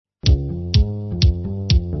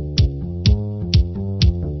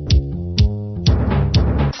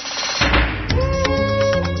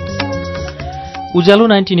उज्यालो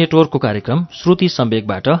 90 नेटवर्कको कार्यक्रम श्रुति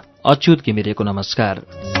सम्वेकबाट अच्युत घिमिरेको नमस्कार।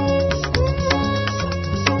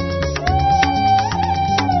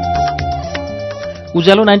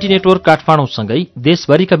 उज्यालो 90 नेटवर्क काठमाडौँसँगै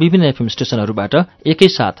देशभरिका विभिन्न एफएम स्टेशनहरूबाट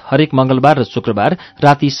एकैसाथ हरेक मंगलबार र शुक्रबार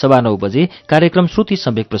राति 9:15 बजे कार्यक्रम श्रुति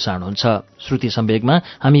सम्वेक प्रसारण हुन्छ। श्रुति सम्वेकमा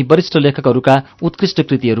हामी वरिष्ठ लेखकहरूका उत्कृष्ट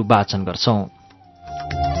कृतिहरू वाचन गर्छौं।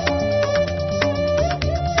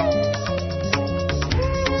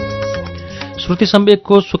 श्रुति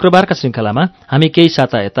सम्वेकको शुक्रबारका श्रृंखलामा हामी केही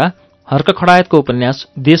साता यता हर्क खडायतको उपन्यास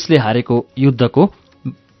देशले हारेको युद्धको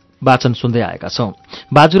वाचन सुन्दै आएका छौं।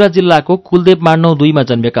 बाजुरा जिल्लाको कुलदेव माण्डौ 2 मा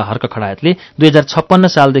जन्मेका हर्क खडायतले 2056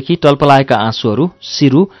 सालदेखि टल्पलाएका आँसुहरू,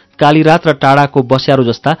 सिरु, कालीरात र टाढाको बस्यारो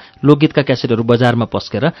जस्ता लोकगीतका क्यासेटहरू बजारमा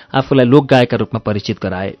पस्केर आफूलाई लोकगायकका रूपमा परिचित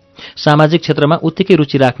गराए। सामाजिक क्षेत्रमा उत्तिकै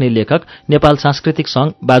रुचि राख्ने लेखक नेपाल सांस्कृतिक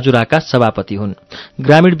संघ बाजुराका सभापति हुन्।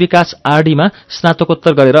 ग्रामीण विकास आरडीमा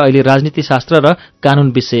स्नातकोत्तर गरेर अहिले राजनीतिशास्त्र र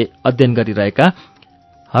कानून विषय अध्ययन गरिरहेका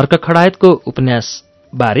हर्क खडायतको उपन्यास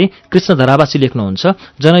बारे कृष्ण धरावासी लेख्नुहुन्छ,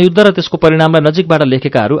 जनयुद्ध र त्यसको परिणामलाई नजिकबाट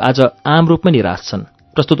लेखेकाहरू आज आम रूपमै निराश छन्।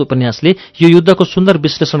 प्रस्तुत उपन्यासले यो युद्धको सुन्दर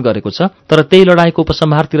विश्लेषण गरेको छ, तर त्यही लडाईँको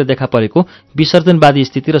उपसंहारतिर देखा परेको विसर्जनवादी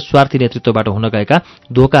स्थिति र स्वार्थी नेतृत्वबाट हुन गएका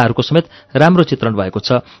धोकाहरूको समेत राम्रो चित्रण भएको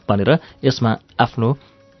छ भनेर यसमा आफ्नो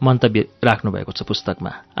मन्तव्य राख्नुभएको छ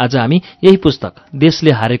पुस्तकमा। आज हामी यही पुस्तक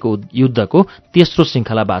देशले हारेको युद्धको तेस्रो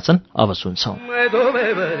श्रृंखला वाचन अब सुन्छौं।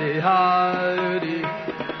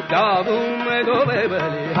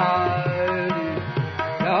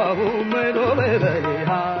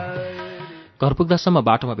 घर पुग्दासम्म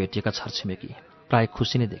बाटोमा भेटिएका छरछिमेकी प्राय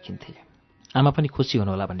खुसी नै देखिन्थे। आमा पनि खुसी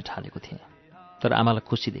हुनुहोला भन्ने ठानेको थिएँ, तर आमालाई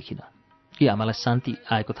खुसी देखिन कि आमालाई शान्ति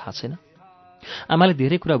आएको थाहा छैन। आमाले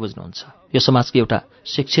धेरै कुरा बुझ्नुहुन्छ। यो समाजकी एउटा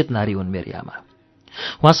शिक्षित नारी हुन् मेरी आमा।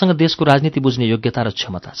 उहाँसँग देशको राजनीति बुझ्ने योग्यता र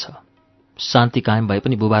क्षमता छ। शान्ति कायम भए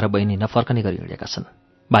पनि बुबा र बहिनी नफर्कने गरी हिँडेका छन्।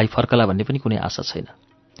 भाइ फर्कला भन्ने पनि कुनै आशा छैन।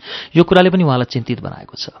 यो कुराले पनि उहाँलाई चिन्तित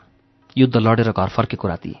बनाएको छ। युद्ध लडेर घर फर्केको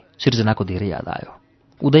राति सिर्जनाको धेरै याद आयो।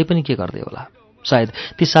 उदय पनि के गर्दै होला? सायद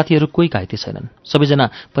ती साथीहरू कोही घाइते छैनन्। सबैजना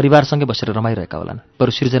परिवारसँगै बसेर रमाइरहेका होलान्।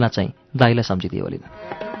 बरु सिर्जना चाहिँ दाइलाई सम्झिदिए होलिन्।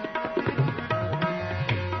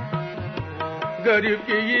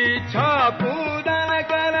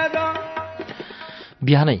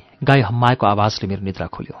 बिहानै गाई हम्माएको आवाजले मेरो निद्रा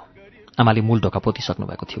खुल्यो। आमाले मूल ढोका पोतिसक्नु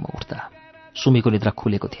भएको थियो। म उठ्दा सुमीको निद्रा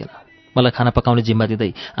खुलेको थिएन। मलाई खाना पकाउने जिम्मा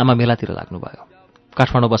दिँदै आमा मेलातिर लाग्नुभयो।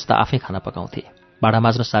 काठमाडौँ बस्दा आफै खाना पकाउँथे। भाँडा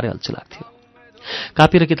माझ्न साह्रै अल्छी लाग्थ्यो।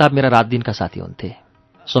 कापी र किताब मेरा रात दिनका साथी हुन्थे।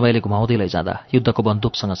 समयले घुमाउँदै लैजाँदा युद्धको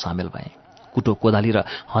बन्दुकसँग सामेल भएँ। कुटो, कोदाली र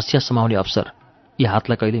हँसिया समाउने अवसर यी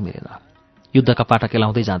हातलाई कहिल्यै मिलेन। युद्धका पाटा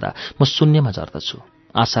केलाउँदै जाँदा म शून्यमा झर्दछु।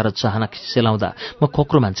 आशा र चाहना सेलाउँदा म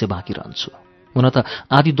खोक्रो मान्छे बाँकी रहन्छु। हुन त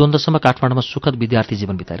आदि द्वन्द्वसम्म काठमाडौँमा सुखद विद्यार्थी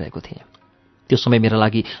जीवन बिताइरहेको थिएँ। त्यो समय मेरा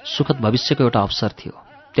लागि सुखद भविष्यको एउटा अवसर थियो।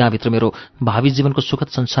 त्यहाँभित्र मेरो भावी जीवनको सुखद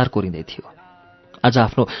संसार कोरिँदै थियो। आज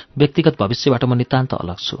आफ्नो व्यक्तिगत भविष्यबाट म नितान्त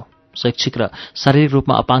अलग छु। शैक्षिक र शारीरिक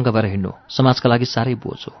रूपमा अपाङ्ग भएर हिँड्नु समाजका लागि साह्रै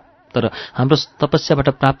बोझ हो। तर हाम्रो तपस्याबाट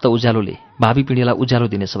प्राप्त उज्यालोले भावी पिँढीलाई उज्यालो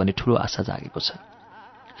दिनेछ भन्ने ठूलो आशा जागेको छ।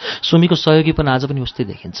 सुमीको सहयोगी पनि आज पनि उस्तै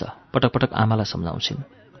देखिन्छ। पटक पटक आमालाई सम्झाउँछिन्।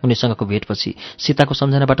 उनीसँगको भेटपछि सीताको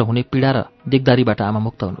सम्झनाबाट हुने पीडा र दिगदारीबाट आमा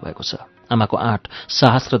मुक्त हुनुभएको छ। आमाको आँट,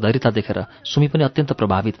 साहस र धैर्यता देखेर सुमी पनि अत्यन्त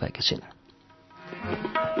प्रभावित भएकी छिन्।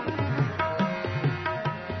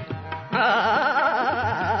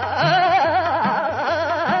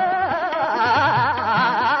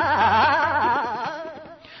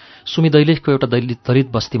 सुमी दैलेखको एउटा दलित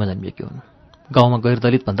बस्तीमा जन्मिएकी हुन्। गाउँमा गैर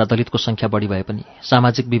दलित भन्दा दलितको संख्या बढी भए पनि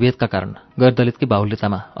सामाजिक विभेदका कारण गैर दलितकै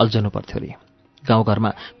बाहुल्यतामा अल्झनु पर्थ्यो अरे।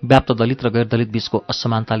 गाउँघरमा व्याप्त दलित र गैर दलित बीचको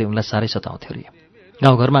असमानताले उनलाई साह्रै सताउँथ्यो अरे।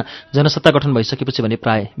 गाउँघरमा जनसत्ता गठन भइसकेपछि भने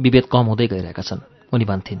प्राय विभेद कम हुँदै गइरहेका छन्। उनी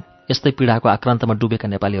भन्थिन्, यस्तै पीडाको आक्रान्तमा डुबेका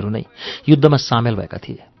नेपालीहरू नै युद्धमा सामेल भएका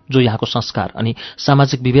थिए, जो यहाँको संस्कार अनि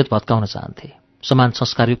सामाजिक विभेद भत्काउन चाहन्थे। समान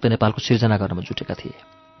संस्कारयुक्त नेपालको सिर्जना गर्न जुटेका थिए।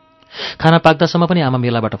 खाना पाक्दासम्म पनि आमा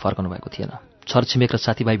मेलाबाट फर्कनु भएको थिएन। छरछिमेक र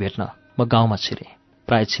साथीभाइ भेट्न म गाउँमा छिरेँ।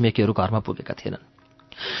 प्राय छिमेकीहरू घरमा पुगेका थिएनन्।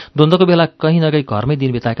 द्वन्द्वको बेला कहीँ न कहीँ घरमै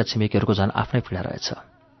दिन बिताएका छिमेकीहरूको झन् आफ्नै पीडा रहेछ।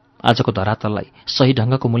 आजको धरातललाई सही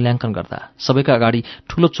ढङ्गको मूल्याङ्कन गर्दा सबैका अगाडि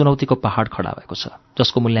ठूलो चुनौतीको पहाड खडा भएको छ,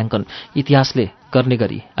 जसको मूल्याङ्कन इतिहासले गर्ने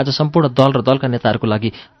गरी आज सम्पूर्ण दल र दलका नेताहरूको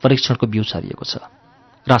लागि परीक्षणको बिउ छरिएको छ।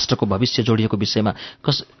 राष्ट्रको भविष्य जोडिएको विषयमा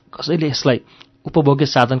कसैले यसलाई उपभोग्य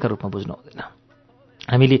साधनका रूपमा बुझ्नु हुँदैन।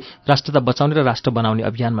 हामीले राष्ट्रता बचाउने र राष्ट्र बनाउने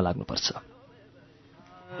अभियानमा लाग्नुपर्छ।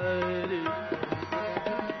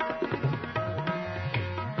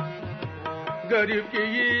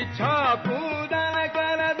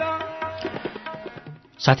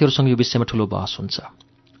 साथीहरूसँग यो विषयमा ठूलो बहस हुन्छ।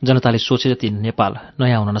 जनताले सोचे जति नेपाल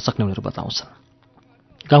नयाँ हुन नसक्ने उनीहरू बताउँछन्।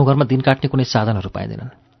 गाउँघरमा दिन काट्ने कुनै साधनहरू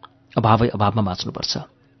पाइँदैनन्। अभावै अभावमा बाँच्नुपर्छ।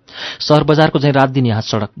 सहर बजारको चाहिँ रात दिन यहाँ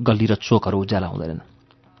सडक गल्ली र चोकहरू उज्याला हुँदैनन्।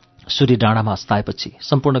 सूर्य डाँडामा अस्ताएपछि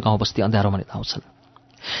सम्पूर्ण गाउँ बस्ती अँध्यारोमा नै धाउँछन्।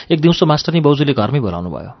 एक दिउँसो मास्टरनी बाउजूले घरमै बोलाउनु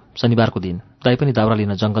भयो। शनिबारको दिन दाइ पनि दाउरा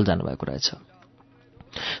लिन जंगल जानुभएको रहेछ।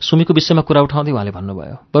 सुमीको विषयमा कुरा उठाउँदै उहाँले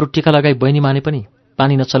भन्नुभयो, बरु टीका लगाई बहिनी माने पनि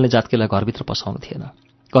पानी नचल्ने जातकेलाई घरभित्र पसाउनु थिएन।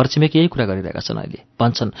 घर छिमेकी यही कुरा गरिरहेका छन् अहिले।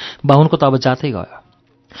 भन्छन् बाहुनको त अब जातै गयो।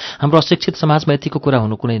 हाम्रो अशिक्षित समाजमा यतिको कुरा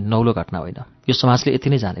हुनु कुनै नौलो घटना होइन। यो समाजले यति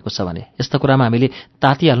नै जानेको छ भने यस्ता कुरामा हामीले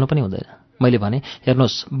तातिहाल्नु पनि हुँदैन। मैले भने,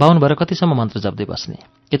 हेर्नुहोस्, बाहुन भएर कतिसम्म मन्त्र जप्दै बस्ने?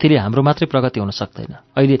 यतिले हाम्रो मात्रै प्रगति हुन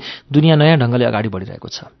सक्दैन। अहिले दुनियाँ नयाँ ढङ्गले अगाडि बढिरहेको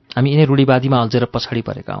छ। हामी यिनै रूढिवादीमा अल्झेर पछाडि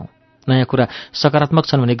परेका हौँ। नयाँ कुरा सकारात्मक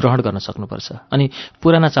छन् भने ग्रहण गर्न सक्नुपर्छ अनि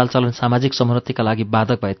पुराना चालचलन सामाजिक समुन्नतिका लागि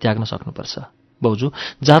बाधक भए त्याग्न सक्नुपर्छ। बाउजू,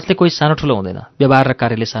 जातले कोही सानो ठुलो हुँदैन, व्यवहार र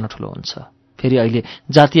कार्यले सानो ठुलो हुन्छ। फेरि अहिले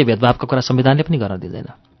जातीय भेदभावका कुरा संविधानले पनि गर्न दिँदैन।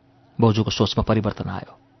 बाउजूको सोचमा परिवर्तन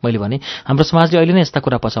आयो। मैले भने, हाम्रो समाजले अहिले नै यस्ता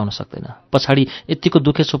कुरा पचाउन सक्दैन। पछाडि यतिको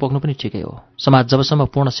दुःखे छोपाउनु पनि ठिकै हो। समाज जबसम्म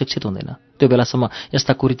पूर्ण शिक्षित हुँदैन त्यो बेलासम्म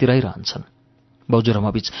यस्ता कुरीति रहिरहन्छन्। बाउजू र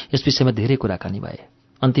मबीच यस विषयमा धेरै कुराकानी भए।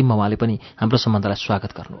 अन्तिममा उहाँले पनि हाम्रो सम्बन्धलाई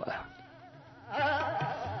स्वागत गर्नुभयो।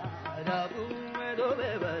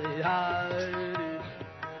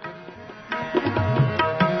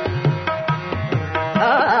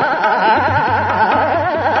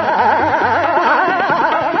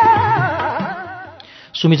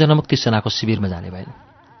 सुमी जनमुक्ति सेनाको शिविरमा जाने भएन।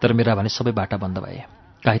 तर मेरा भने सबै बाटा बन्द भए।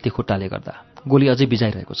 घाइते खुट्टाले गर्दा गोली अझै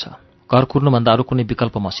बिजाइरहेको छ। घर कुर्नुभन्दा अरू कुनै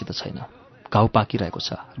विकल्प मसित छैन। घाउ पाकिरहेको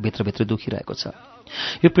छ, भित्रभित्र दुखिरहेको छ।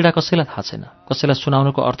 यो पीडा कसैलाई थाहा छैन। कसैलाई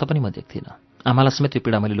सुनाउनुको अर्थ पनि म देख्दिनँ। आमालाई समेत यो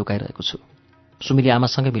पीडा मैले लुकाइरहेको छु। सुमीले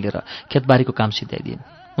आमासँगै मिलेर खेतबारीको काम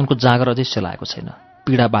सिध्याइदिन्। उनको जाँगर अझै सेलाएको छैन।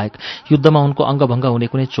 पीडा बाहेक युद्धमा उनको अङ्गभङ्ग हुने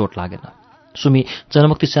कुनै चोट लागेन। सुमी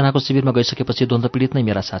जनमुक्ति सेनाको शिविरमा गइसकेपछि द्वन्द्व पीडित नै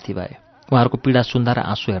मेरा साथी भए। उहाँहरूको पीडा सुन्दा र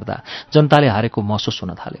आँसु हेर्दा जनताले हारेको महसुस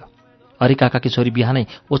हुन थाल्यो। हरि काकाकी छोरी बिहानै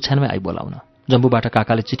ओछ्यानमै आई बोलाउन। जम्बूबाट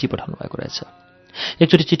काकाले चिठी पठाउनु भएको रहेछ।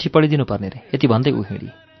 एकचोटि चिठी पढिदिनु पर्ने रे, यति भन्दै ऊ हिँडी।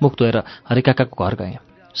 मुख धोएर हरिकाकाको घर गएँ।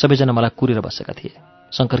 सबैजना मलाई कुरेर बसेका थिए।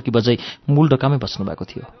 शङ्करकी बजै मूल ढोकामै बस्नुभएको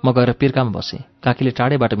थियो। म गएर पिर्कामा बसेँ। काकीले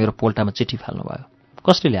टाढैबाट मेरो पोल्टामा चिठी फाल्नुभयो।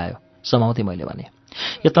 कसले ल्यायो? समाउँदै मैले भने,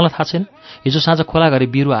 यो तँलाई थाहा छैन? हिजो साँझ खोला गरी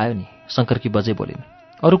बिरु आयो नि। शङ्करकी बजै बोलिन्।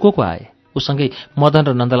 अरू को आए? उसँगै मदन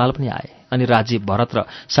र नन्दलाल पनि आए। अनि राजीव, भरत र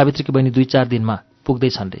सावित्रीकी बहिनी 2-4 दिनमा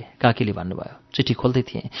पुग्दैछन् रे, काकीले भन्नुभयो। चिठी खोल्दै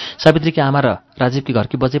थिएँ। सावित्रीकी आमा र राजीवकी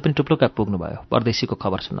घरकी बजे पनि टुप्लुक्का पुग्नुभयो परदेशीको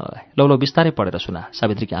खबर सुन्नलाई। लौलो बिस्तारै पढेर सुना,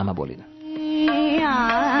 सावित्रीकी आमा बोलिन्।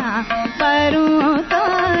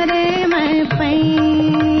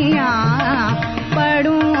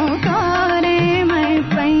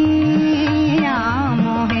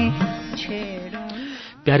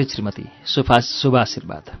 प्यारी श्रीमती, शुभ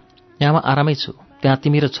आशीर्वाद। यहाँ म आरामै छु। त्यहाँ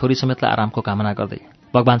तिमी र छोरी समेतलाई आरामको कामना गर्दै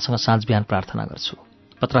भगवानसँग साँझ बिहान प्रार्थना गर्छु।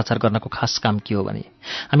 पत्राचार गर्नको खास काम के हो भने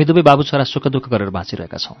हामी दुवै बाबु छोरा सुख दुःख गरेर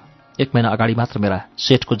बाँचिरहेका छौँ। 1 महिना अगाडि मात्र मेरा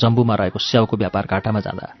सेठको जम्बूमा रहेको स्याउको व्यापार घाटामा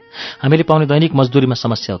जाँदा हामीले पाउने दैनिक मजदुरीमा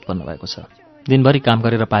समस्या उत्पन्न भएको छ। दिनभरि काम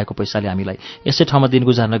गरेर पाएको पैसाले हामीलाई यसै ठाउँमा दिन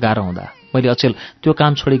गुजार्न गाह्रो हुँदा मैले अचेल त्यो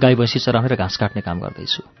काम छोडी गाई भैँसी चराउने र घाँस काट्ने काम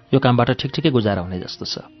गर्दैछु। यो कामबाट ठिकठिकै गुजारा हुने जस्तो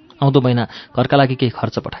छ। आउँदो महिना घरका लागि केही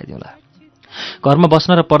खर्च पठाइदिउँला। घरमा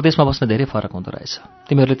बस्न र परदेशमा बस्न धेरै फरक हुँदो रहेछ।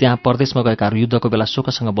 तिमीहरूले त्यहाँ परदेशमा गएकाहरू युद्धको बेला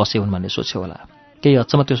सुखसँग बसे हुन् भन्ने सोच्यो होला। केही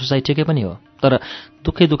हदसम्म त्यो सोचाइ ठिकै पनि हो। तर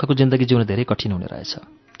दुःखको जिन्दगी जिउन धेरै कठिन हुने रहेछ।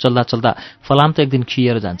 चल्दा चल्दा फलाम त एक दिन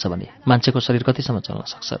खिएर जान्छ भने मान्छेको शरीर कतिसम्म चल्न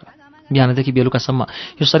सक्छ र? बिहानदेखि बेलुकासम्म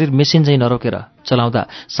यो शरीर मेसिन चाहिँ नरोकेर चलाउँदा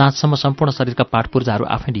साँझसम्म सम्पूर्ण शरीरका पाटपुर्जाहरू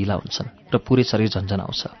आफै ढिला हुन्छन् र पुरै शरीर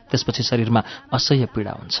झन्झनाउँछ। त्यसपछि शरीरमा असह्य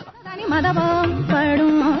पीडा हुन्छ।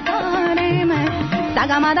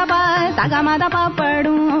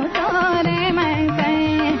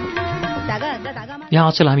 यहाँ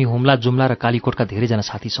अचेल हामी हुम्ला, जुम्ला र कालीकोटका धेरैजना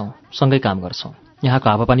साथी छौँ। सँगै काम गर्छौँ। यहाँको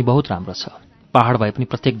हावापानी बहुत राम्रो छ। पहाड भए पनि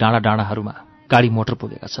प्रत्येक डाँडामा गाडी मोटर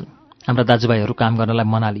पुगेका छन्। हाम्रा दाजुभाइहरू काम गर्नलाई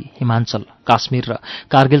मनाली, हिमाञ्चल, काश्मीर र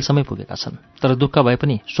कारगिलसम्मै पुगेका छन्। तर दुःख भए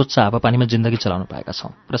पनि स्वच्छ हावापानीमा जिन्दगी चलाउन पाएका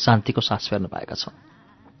छौँ र शान्तिको सास फेर्न पाएका छौँ।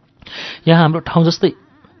 यहाँ हाम्रो ठाउँ जस्तै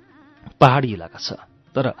पहाडी इलाका छ,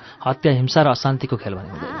 तर हत्या, हिंसा र अशान्तिको खेल भने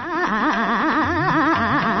हुँदैन।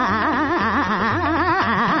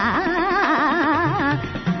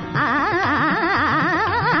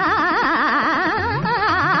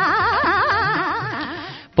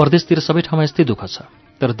 परदेशतिर सबै ठाउँमा यस्तै दुःख छ।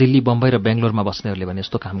 तर दिल्ली, बम्बई र बेङ्गलोरमा बस्नेहरूले भने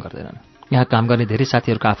यस्तो काम गर्दैनन्। यहाँ काम गर्ने धेरै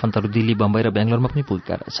साथीहरूका आफन्तहरू दिल्ली, बम्बई र बेङ्गलोरमा पनि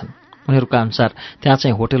पुगेका रहेछन्। उनीहरूका अनुसार त्यहाँ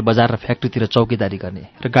चाहिँ होटल, बजार र फ्याक्ट्रीतिर चौकीदारी गर्ने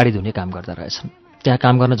र गाडी धुने काम गर्दा रहेछन्। त्यहाँ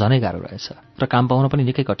काम गर्न झनै गाह्रो रहेछ र काम पाउन पनि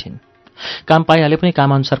निकै कठिन। काम पाइहाले पनि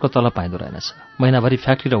कामअनुसारको तलब पाइँदो रहेनछ। महिनाभरि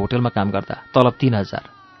फ्याक्ट्री र होटलमा काम गर्दा तलब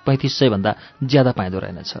 3000, 3500 भन्दा ज्यादा पाइँदो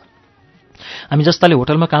रहेनछ। हामी जस्ताले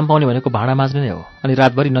होटलमा काम पाउने भनेको भाँडा माझ्ने नै हो, अनि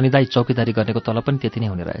रातभरि ननिदाई चौकीदारी गर्नेको तलब पनि त्यति नै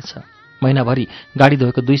हुने रहेछ। महिनाभरि गाडी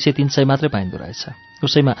धोएको 200-300 मात्रै पाइँदो रहेछ।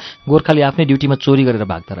 उसैमा गोर्खाले आफ्नै ड्युटीमा चोरी गरेर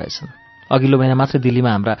भाग्दा रहेछन्। अघिल्लो महिना मात्रै दिल्लीमा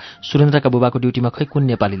हाम्रा सुरेन्द्रका बुबाको ड्युटीमा खै कुन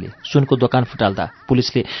नेपालीले सुनको दोकान फुटाल्दा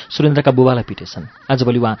पुलिसले सुरेन्द्रका बुबालाई पिटेछन्।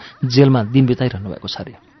 आजभोलि उहाँ जेलमा दिन बिताइरहनु भएको छ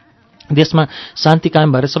अरे। देशमा शान्ति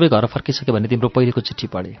कायम भएर सबै घर फर्किसक्यो भन्ने तिम्रो पहिलेको चिठी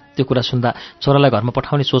पढे। त्यो कुरा सुन्दा छोरालाई घरमा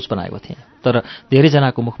पठाउने सोच बनाएको थिएँ, तर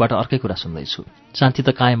धेरैजनाको मुखबाट अर्कै कुरा सुन्दैछु। शान्ति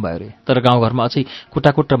त कायम भयो रे, तर गाउँघरमा अझै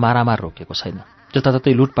कुटाकुट र मारामार रोकेको छैन।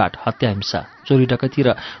 जताततै लुटपाट, हत्या, हिंसा, चोरी डकैती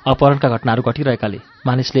र अपहरणका घटनाहरू घटिरहेकाले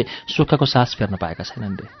मानिसले सुखको सास फेर्न पाएका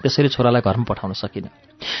छैनन् रे। त्यसैले छोरालाई घरमा पठाउन सकिन।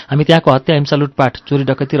 हामी त्यहाँको हत्या, हिंसा, लुटपाट, चोरी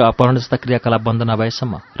डकैती र अपहरण जस्ता क्रियाकलाप बन्द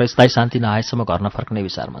नभएसम्म र स्थायी शान्ति नआएसम्म घर नफर्कने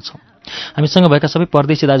विचारमा छौँ। हामीसँग भएका सबै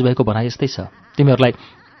परदेशी दाजुभाइको भनाइ यस्तै छ। तिमीहरूलाई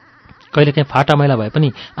कहिलेकाहीँ फाटा मैला भए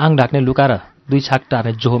पनि आङ ढाक्ने लुका र 2 छाक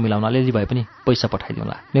टार्ने जोहो मिलाउन अलिअलि भए पनि पैसा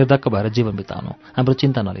पठाइदिउँला। निर्धक्क भएर जीवन बिताउनु, हाम्रो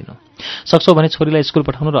चिन्ता नलिनु। सक्छौ भने छोरीलाई स्कुल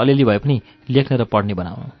पठाउनु र अलिअलि भए पनि लेख्ने र पढ्ने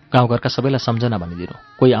बनाउनु। गाउँघरका सबैलाई सम्झना भनिदिनु।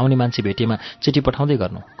 कोही आउने मान्छे भेटेमा चिठी पठाउँदै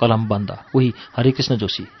गर्नु। कलम बन्द। उही हरिकृष्ण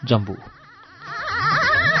जोशी, जम्बू।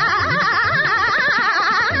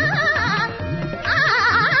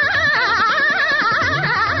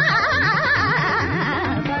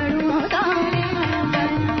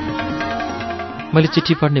 मैले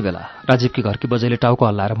चिठी पढ्ने बेला राजीवकी घरकी बजैले टाउको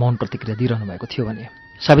हल्लाएर मौन प्रतिक्रिया दिइरहनु भएको थियो भने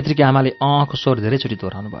सावित्रीकी आमाले अँको स्वर धेरैचोटि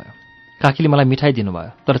दोहोऱ्याउनु भयो। काकीले मलाई मिठाई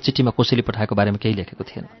दिनुभयो, तर चिठीमा कोसेली पठाएको बारेमा केही लेखेको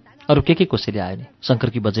थिएन। अरू के कोसेली आयो नि?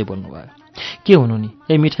 शङ्करकी बजै बोल्नुभयो। के हुनु नि,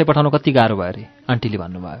 यही मिठाई पठाउन कति गाह्रो भयो अरे, आन्टीले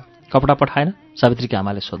भन्नुभयो। कपडा पठाएन? सावित्रीकी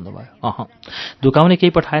आमाले सोध्नुभयो। धुकाउने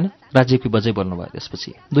केही पठाएन? राजीवकी बजै बोल्नुभयो।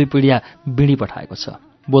 त्यसपछि 2 पिडिया बिँडी पठाएको छ।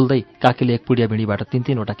 बोल्दै काकीले 1 पिडिया बिँडीबाट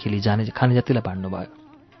 3-3वटा खिली खाने जतिलाई बाँड्नुभयो।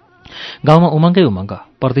 गाउँमा उमङ्गै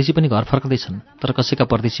उमङ्ग। परदेशी पनि घर फर्कँदैछन्, तर कसैका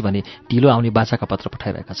परदेशी भने ढिलो आउने बाचाका पत्र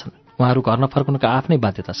पठाइरहेका छन्। उहाँहरू घर नफर्कनुका आफ्नै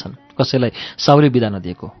बाध्यता छन्। कसैलाई साउले बिदा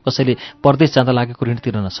नदिएको, कसैले परदेश जाँदा लागेको ऋण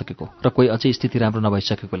तिर्न नसकेको र कोही अझै स्थिति राम्रो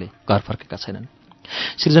नभइसकेकोले घर फर्केका छैनन्।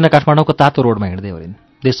 सृजना काठमाडौँको तातो रोडमा हिँड्दै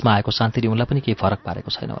होलिन्। देशमा आएको शान्तिले उनलाई पनि केही फरक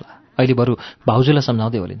पारेको छैन होला। अहिले बरु भाउजूलाई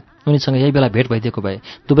सम्झाउँदै होलिन्। उनीसँग यही बेला भेट भइदिएको भए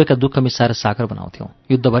दुवैका दुःख मिसाएर सागर बनाउँथ्यौँ।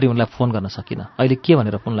 युद्धभरि उनलाई फोन गर्न सकिनँ। अहिले के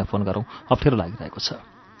भनेर उनलाई फोन गरौँ, अप्ठ्यारो लागिरहेको छ।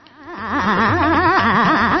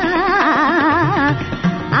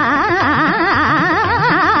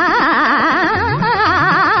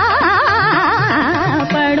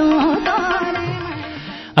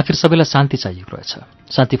 आखिर सबैलाई शान्ति चाहिएको रहेछ।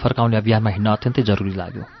 शान्ति फर्काउने अभियानमा हिँड्न अत्यन्तै जरुरी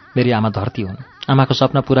लाग्यो। मेरी आमा धरती हुन्। आमाको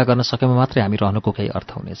सपना पूरा गर्न सकेमा मात्रै हामी रहनुको केही अर्थ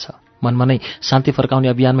हुनेछ। मनमा नै शान्ति फर्काउने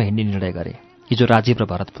अभियानमा हिँड्ने निर्णय गरे। हिजो राजीव र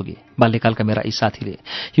भरत पुगे। बाल्यकालका मेरा यी साथीले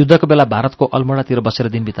युद्धको बेला भारतको अल्मोडातिर बसेर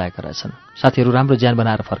दिन बिताएका रहेछन्। साथीहरू राम्रो ज्यान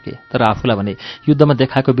बनाएर फर्के, तर आफूलाई भने युद्धमा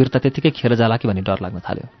देखाएको वीरता त्यतिकै खेर जाला कि भन्ने डर लाग्न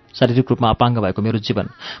थाल्यो। शारीरिक रूपमा अपाङ्ग भएको मेरो जीवन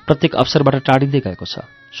प्रत्येक अवसरबाट टाढिँदै गएको छ।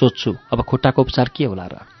 सोच्छु अब खुट्टाको उपचार के होला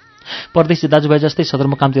र। परदेशी दाजुभाइ जस्तै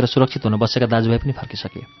सदरमुकामतिर सुरक्षित हुन बसेका दाजुभाइ पनि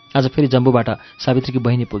फर्किसके। आज फेरि जम्बूबाट सावित्रीकी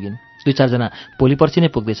बहिनी पुगिन्। 2-4 जना भोलि पर्सि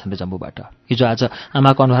नै पुग्दैछन् रे जम्बूबाट। हिजो आज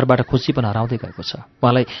आमाको अनुहारबाट खुसी पनि हराउँदै गएको छ।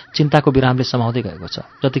 उहाँलाई चिन्ताको विरामले समाउँदै गएको छ।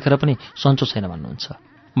 जतिखेर पनि सन्चो छैन भन्नुहुन्छ।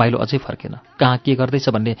 माइलो अझै फर्केन। कहाँ के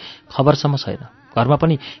गर्दैछ भन्ने खबरसम्म छैन। घरमा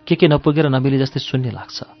पनि के नपुगेर नमिले जस्तै शून्य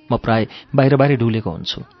लाग्छ। म प्राय बाहिर डुलेको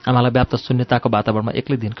हुन्छु। आमालाई व्याप्त शून्यताको वातावरणमा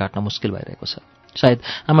एक्लै दिन काट्न मुस्किल भइरहेको छ। सायद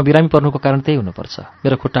आमा बिरामी पर्नुको कारण त्यही हुनुपर्छ।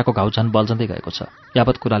 मेरो खुट्टाको घाउ झन् बल्झँदै गएको छ।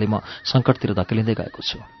 यावत कुराले म सङ्कटतिर धकेलिँदै गएको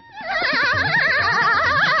छु।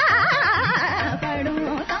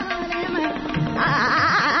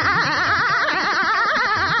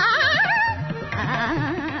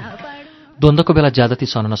 द्वन्द्वको बेला ज्यादती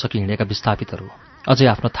सहन नसकी हिँडेका विस्थापितहरू अझै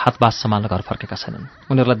आफ्नो थातबास सम्हाल्न घर फर्केका छैनन्।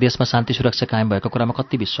 उनीहरूलाई देशमा शान्ति सुरक्षा कायम भएको कुरामा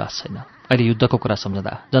कति विश्वास छैन। अहिले युद्धको कुरा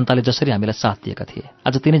सम्झँदा जनताले जसरी हामीलाई साथ दिएका थिए,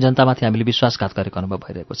 आज तिनै जनतामाथि हामीले विश्वासघात गरेको अनुभव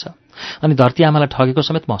भइरहेको छ। अनि धरती आमालाई ठगेको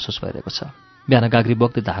समेत महसुस भइरहेको छ। बिहान गाग्री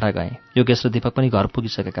बोक्दै धारा गए। योगेश र दीपक पनि घर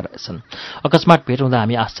पुगिसकेका रहेछन्। अकस्मात भेट हुँदा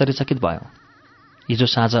हामी आश्चर्यचकित भयौँ। हिजो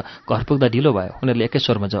साँझ घर पुग्दा ढिलो भयो। उनीहरूले एकै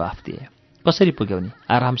स्वरमा जवाफ दिए। कसरी पुग्यौ नि?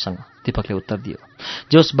 आरामसँग, दीपकले उत्तर दियो।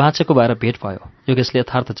 जे होस् बाँचेको भएर भेट भयो, योगेशले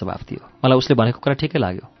यथार्थ जवाफ दियो। मलाई उसले भनेको कुरा ठिकै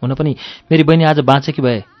लाग्यो। हुन पनि मेरी बहिनी आज बाँचेकी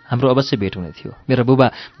भए हाम्रो अवश्य भेट हुने थियो। मेरो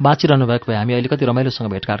बुबा बाँचिरहनु भएको भए हामी अहिले कति रमाइलोसँग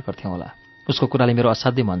भेटघाट गर्थ्यौँ होला। उसको कुराले मेरो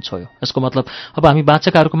असाध्यै मन छोयो। यसको मतलब अब हामी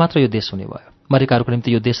बाँचेकाहरूको मात्र यो देश हुने भयो। मरेकाहरूको निम्ति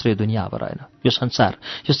यो देश र यो दुनियाँ अब रहेन। यो संसार,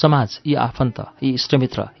 यो समाज, यी आफन्त, यी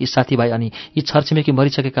इष्टमित्र, यी साथीभाइ अनि यी छरछिमेकी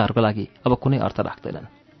मरिसकेकाहरूको लागि अब कुनै अर्थ राख्दैनन्।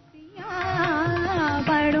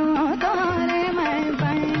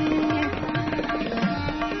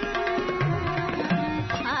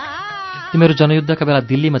 तिमीहरू जनयुद्धका बेला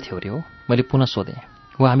दिल्लीमा थियौ रे हो? मैले पुनः सोधेँ।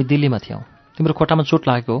 हो, हामी दिल्लीमा थियौँ। तिम्रो खुट्टामा चोट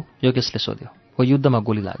लागेको हो? योगेशले सोध्यो। हो युद्धमा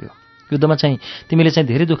गोली लाग्यो। युद्धमा चाहिँ तिमीले चाहिँ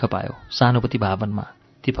धेरै दुःख पायौ, सहानुभूति भावनमा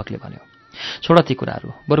दीपकले भन्यो। छोडा ती कुराहरू,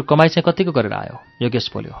 बरु कमाई चाहिँ कतिको गरेर आयो? योगेश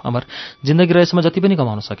बोल्यो। अमर, जिन्दगी रहेसम्म जति पनि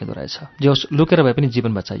कमाउन सकिँदो रहेछ, जे होस् लुकेर भए पनि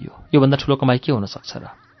जीवन बचाइयो, योभन्दा ठुलो कमाई के हुन सक्छ र?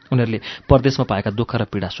 उनीहरूले परदेशमा पाएका दुःख र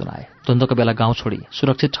पीडा सुनाए। द्वन्द्वको बेला गाउँ छोडी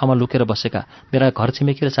सुरक्षित ठाउँमा लुकेर बसेका मेरा घर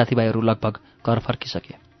छिमेकी र साथीभाइहरू लगभग घर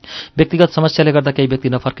फर्किसके। व्यक्तिगत समस्याले गर्दा केही व्यक्ति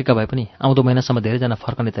नफर्केका भए पनि आउँदो महिनासम्म धेरैजना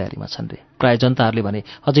फर्कने तयारीमा छन् रे। प्राय जनताहरूले भने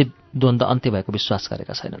अझै द्वन्द्व अन्त्य भएको विश्वास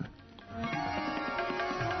गरेका छैनन्।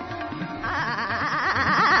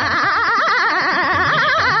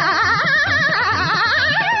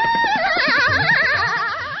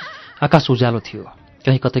 आकाश उज्यालो थियो।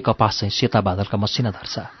 कहीँ कतै कपास चाहिँ सेता बादलका मसिना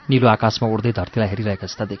धर्सा निलो आकाशमा उड्दै धरतीलाई हेरिरहेका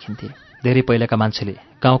जस्ता देखिन्थे। धेरै पहिलाका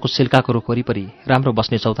मान्छेले गाउँको सिल्काको रुख वरिपरि राम्रो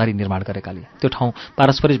बस्ने चौतारी निर्माण गरेकाले त्यो ठाउँ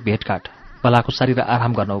पारस्परिक भेटघाट, भलाकुसारी र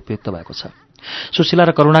आराम गर्न उपयुक्त भएको छ। सुशीला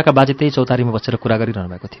र करुणाका बाजे त्यही चौतारीमा बसेर कुरा गरिरहनु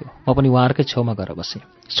भएको थियो। म पनि उहाँहरूकै छेउमा गएर बसेँ।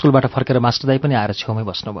 स्कुलबाट फर्केर मास्टर दाई पनि आएर छेउमै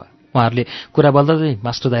बस्नुभयो। उहाँहरूले कुरा बल्दै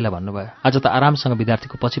मास्टर दाईलाई भन्नुभयो, आज त आरामसँग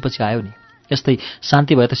विद्यार्थीको पछि पछि आयो नि। यस्तै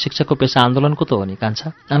शान्ति भए त शिक्षकको पेसा आन्दोलनको त हो नि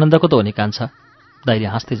कान्छा, आनन्दको त हो नि कान्छा। दाइले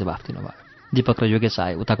हाँस्दै जवाफ दिनुभयो। दीपक र योगेश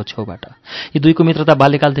आए उताको छेउबाट। यी दुईको मित्रता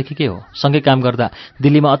बाल्यकालदेखिकै हो। सँगै काम गर्दा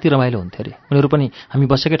दिल्लीमा अति रमाइलो हुन्थ्यो अरे। उनीहरू पनि हामी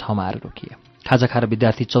बसेकै ठाउँमा आएर रोकिए। खाजा खाएर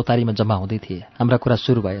विद्यार्थी चौतारीमा जम्मा हुँदै थिए। हाम्रा कुरा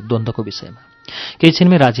सुरु भए द्वन्द्वको विषयमा। केही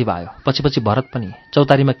छिनमै राजीव आयो। पछि भरत पनि।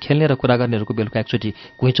 चौतारीमा खेल्ने र कुरा गर्नेहरूको बेलुका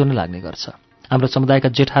एकचोटि घुइँचो नै लाग्ने गर्छ। हाम्रो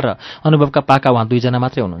समुदायका जेठा र अनुभवका पाका उहाँ दुईजना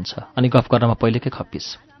मात्रै हुनुहुन्छ अनि गफ गर्नमा पहिलेकै खप्पिस।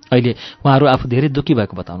 अहिले उहाँहरू आफू धेरै दुःखी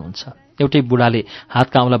भएको बताउनुहुन्छ। एउटै बुढाले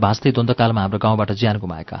हातका औँला भाँच्दै द्वन्द्वकालमा हाम्रो गाउँबाट ज्यान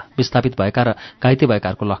गुमाएका, विस्थापित भएका र घाइते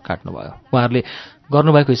भएकाहरूको लख काट्नुभयो। उहाँहरूले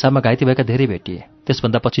गर्नुभएको हिसाबमा घाइते भएका धेरै भेटिए।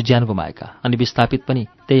 त्यसभन्दा पछि ज्यान गुमाएका अनि विस्थापित पनि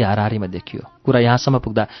त्यही हाराहारीमा देखियो। कुरा यहाँसम्म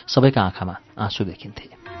पुग्दा सबैका आँखामा आँसु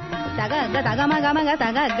देखिन्थे।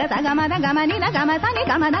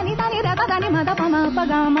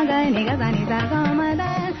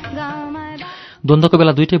 द्वन्द्वको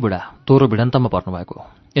बेला दुईटै बुढा दोहोरो भिडन्तमा पर्नुभएको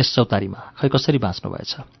यस चौतारीमा खै कसरी बाँच्नु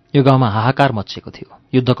भएछ। यो गाउँमा हाहाकार मचिएको थियो।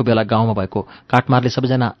 युद्धको बेला गाउँमा भएको काटमारले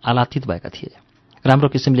सबैजना आलातित भएका थिए। राम्रो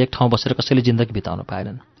किसिमले एक ठाउँ बसेर कसैले जिन्दगी बिताउन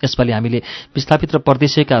पाएनन्। यसपालि हामीले विस्थापित र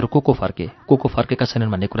परदेशीकाहरू को फर्केका छैनन्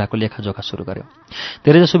भन्ने कुराको लेखाजोखा सुरु गर्यौं।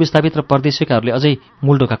 धेरैजसो विस्थापित र परदेशीकाहरूले अझै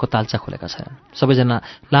मूल ढोकाको तालचा खोलेका छैनन्। सबैजना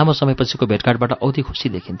लामो समयपछिको भेटघाटबाट औधी खुसी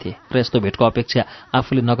देखिन्थे र यस्तो भेटको अपेक्षा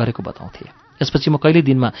आफूले नगरेको बताउँथे। यसपछि म कहिले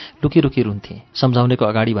दिनमा लुकी रुन्थेँ। सम्झाउनेको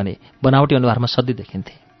अगाडि भने बनावटी अनुहारमा सधैँ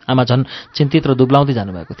देखिन्थे। आमा झन् चिन्तित र दुब्लाउँदै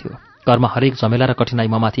जानुभएको थियो। घरमा हरेक झमेला र कठिनाई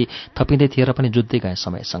ममाथि थपिँदै थिए र पनि जुझ्दै गए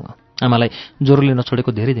समयसँग। आमालाई ज्वरोले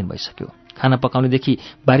नछोडेको धेरै दिन भइसक्यो। खाना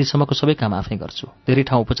पकाउनेदेखि बारीसम्मको सबै काम आफै गर्छु। धेरै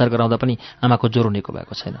ठाउँ उपचार गराउँदा पनि आमाको ज्वरो निको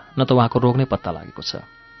भएको छैन, न त उहाँको रोग नै पत्ता लागेको छ।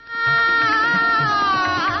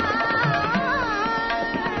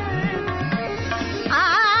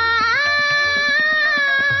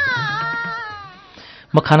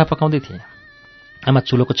 म खाना पकाउँदै थिएँ। आमा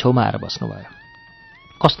चुलोको छेउमा आएर बस्नुभयो।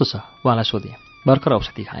 कस्तो छ उहाँलाई सोधेँ। भर्खर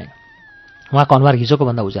औषधि खाएँ। उहाँको अनुहार हिजोको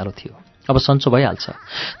भन्दा उज्यालो थियो। अब सन्चो भइहाल्छ।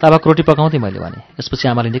 ताबाक रोटी पकाउँदै मैले भने।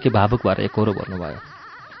 यसपछि आमाले निकै भावुक भएर एकहोरो बोल्नुभयो।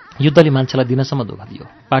 युद्धले मान्छेलाई दिनसम्म दुःख दियो।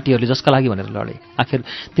 पार्टीहरूले जसका लागि भनेर लडे। आखिर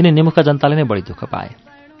तिनै निमुखका जनताले नै बढी दुःख पाए।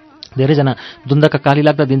 धेरैजना द्वन्द्वका काली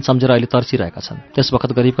लाग्दा दिन सम्झेर अहिले तर्सिरहेका छन्। त्यस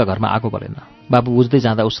वखत गरिबका घरमा आगो बलेन। बाबु बुझ्दै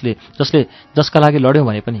जाँदा जसका लागि लड्यौँ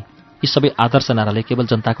भने पनि यी सबै आदर्श नाराले केवल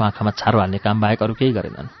जनताको आँखामा छारो हाल्ने काम बाहेक अरू केही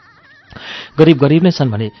गरेनन्। गरिब नै छन्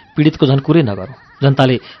भने पीडितको झन् कुरै नगरौँ।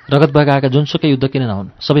 जनताले रगत बगाएका जुनसुकै युद्ध किन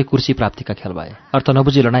नहुन्, सबै कुर्सी प्राप्तिका खेल भए। अर्थ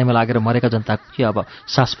नबुझी लडाइँमा लागेर मरेका जनताको के अब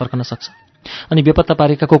सास फर्कन सक्छ? अनि बेपत्ता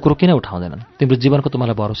पारेका कुरो किन उठाउँदैनन्? तिम्रो जीवनको त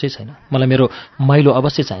मलाई भरोसै छैन। मलाई मेरो मैलो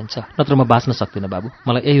अवश्य चाहिन्छ, नत्र म बाँच्न सक्दिनँ बाबु।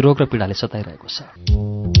 मलाई यही रोग र पीडाले सताइरहेको छ।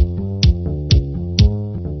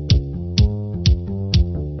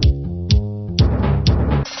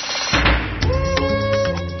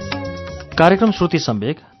 कार्यक्रम श्रुति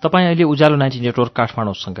सम्वेक तपाईँ अहिले उज्यालो 90 नेटवर्क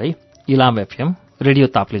काठमाडौँसँगै इलाम एफएम, रेडियो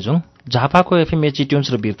ताप्लेजुङ, झापाको एफएम एची ट्युन्स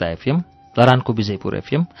र बिर्ता एफएम, धरानको विजयपुर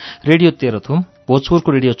एफएम, रेडियो तेह्रथुम,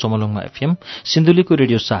 भोजपुरको रेडियो चमलुङमा एफएम, सिन्धुलीको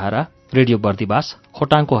रेडियो सहारा, रेडियो बर्दिवास,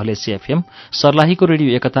 खोटाङको हलेसी एफएम, सर्लाहीको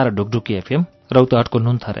रेडियो एकता र ढुकढुकी एफएम, रौतहटको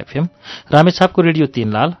नुन्थर एफएम, रामेछापको रेडियो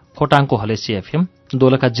तीनलाल, खोटाङको हलेसी एफएम,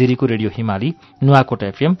 दोलखा जिरीको रेडियो हिमाली, नुवाकोट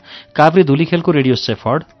एफएम, काभ्रे धुलीखेलको रेडियो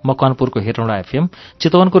सेफर्ड, मकवानपुरको हेटौँडा एफएम,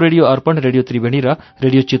 चितवनको रेडियो अर्पण, रेडियो त्रिवेणी र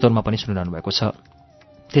रेडियो चितवनमा पनि सुनिरहनु भएको छ।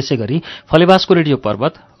 त्यसैगरी फलेवासको रेडियो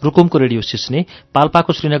पर्वत, रुकुमको रेडियो सिस्ने,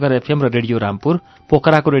 पाल्पाको श्रीनगर एफएम र रेडियो रामपुर,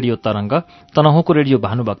 पोखराको रेडियो तरंग, तनहुँको radio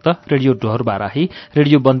Bhanubhakta, radio Dhohar Barahi,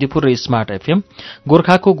 radio Bandipur र स्मार्ट एफएम,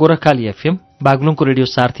 गोर्खाको गोरखकाली एफएम, बागलुङको रेडियो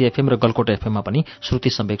सार्थी एफएम र गलकोट एफएममा पनि श्रुति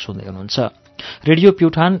सम्वेक सुन्दै हुनुहुन्छ। रेडियो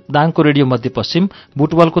प्युठान, दाङको रेडियो मध्यपश्चिम,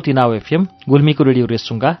 बुटवलको तिनाव एफएम, गुल्मीको रेडियो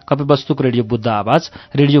रेसुङ्गा, कपिबस्तुको रेडियो बुद्ध आवाज,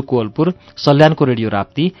 radio Kovalpur, सल्यानको radio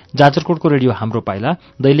Rapti, जाजरकोटको radio हाम्रो पाइला,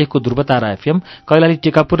 दैलेखको ध्रुवतारा एफएम, कैलाली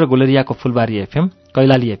टेकापुर र गोलेरियाको फुलबारी एफएम,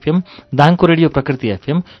 कैलाली एफएम, दाङको रेडियो प्रकृति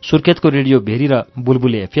एफएम, सुर्खेतको रेडियो भेरी र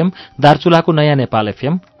बुलबुले एफएम, दार्चुलाको नयाँ Nepal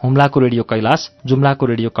FM, हुम्लाको radio Kailash, जुम्लाको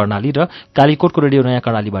radio Karnali र कालीकोटको रेडियो नयाँ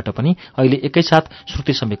कर्णालीबाट पनि अहिले एकैसाथ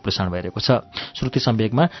श्रुति सम्वेक प्रसारण भइरहेको छ। श्रुति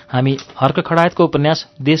सम्वेकमा हामी हर्क खडायतको उपन्यास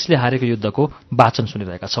देशले हारेको युद्धको वाचन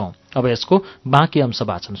सुनिरहेका छौं। अब यसको बाँकी अंश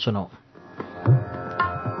वाचन सुनौ।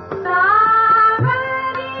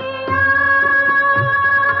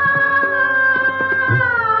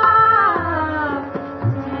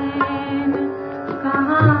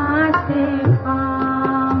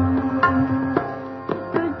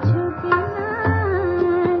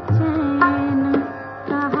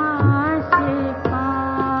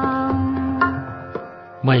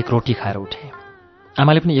 म एक रोटी खाएर उठेँ।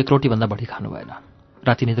 आमाले पनि एक रोटीभन्दा बढी खानु भएन।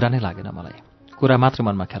 राति निद्रा नै लागेन मलाई। कुरा मात्र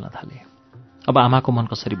मनमा खेल्न थाले। अब आमाको मन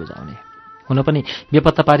कसरी बुझाउने? हुन पनि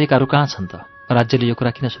बेपत्ता पारिएकाहरू कहाँ छन् त? राज्यले यो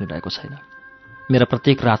कुरा किन सुनिरहेको छैन? मेरा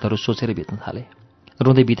प्रत्येक रातहरू सोचेर बित्न थाले।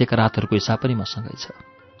 रुँदै बितेका रातहरूको हिसाब पनि मसँगै छ।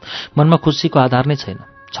 मनमा खुसीको आधार नै छैन।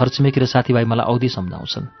 छरछिमेकी र साथीभाइ मलाई औधी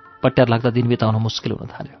सम्झाउँछन्। पट्यार लाग्दा दिन बिताउन मुस्किल हुन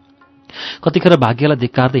थाल्यो। कतिखेर भाग्यलाई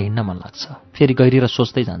धिक्कार्दै हिँड्न मन लाग्छ। फेरि गहिरिएर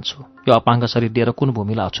सोच्दै जान्छु, यो अपाङ्ग शरीर लिएर कुन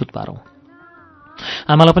भूमिलाई अछुत पारौं।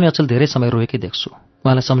 आमालाई पनि अचेल धेरै समय रोएकै देख्छु।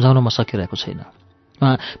 उहाँलाई सम्झाउन म सकिरहेको छैन।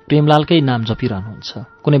 उहाँ प्रेमलालकै नाम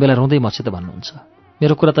जपिरहनुहुन्छ। कुनै बेला रुँदै मसित भन्नुहुन्छ,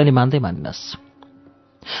 मेरो कुरा तैँले मान्दै मानिनस्।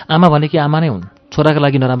 आमा भनेकी आमा नै हुन्। छोराका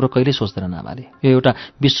लागि नराम्रो कहिल्यै सोच्दैनन् आमाले। यो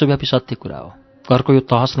एउटा विश्वव्यापी सत्य कुरा हो। घरको यो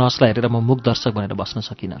तहस नहसलाई हेरेर म मूक दर्शक भनेर बस्न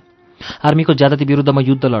सकिनँ। आर्मीको ज्यादती विरुद्ध म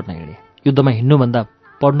युद्ध लड्न हिँडेँ। युद्धमा हिँड्नुभन्दा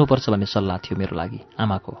पढ्नुपर्छ भन्ने सल्लाह थियो मेरो लागि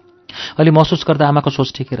आमाको। अहिले महसुस गर्दा आमाको सोच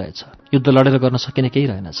ठिकै रहेछ। युद्ध लडेर गर्न सकिने केही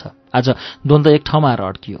रहेनछ। आज द्वन्द्व एक ठाउँमा आएर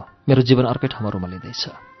अड्कियो। मेरो जीवन अर्कै ठाउँमा रुमलिँदैछ।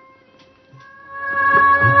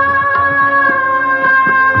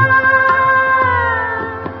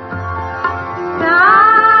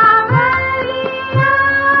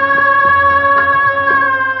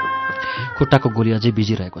 खुट्टाको गोली अझै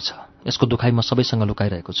बिजिरहेको छ। यसको दुखाइ म सबैसँग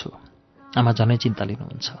लुकाइरहेको छु। आमा झनै चिन्ता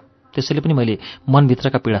लिनुहुन्छ। त्यसैले पनि मैले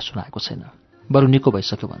मनभित्रका पीडा सुनाएको छैन। बरु निको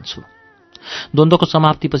भइसक्यो भन्छु। द्वन्द्वको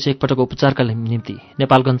समाप्तिपछि एकपटक उपचारका निम्ति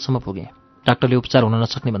नेपालगञ्जसम्म पुगेँ। डाक्टरले उपचार हुन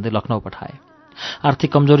नसक्ने भन्दै लखनऊ पठाए। आर्थिक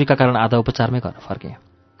कमजोरीका कारण आधा उपचारमै घर फर्केँ।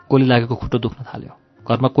 गोली लागेको खुट्टो दुख्न थाल्यो।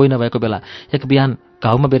 घरमा कोही नभएको बेला एक बिहान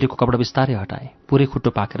घाउमा बेरेको कपडा बिस्तारै हटाएँ। पुरै खुट्टो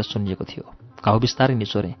पाकेर सुन्निएको थियो। घाउ बिस्तारै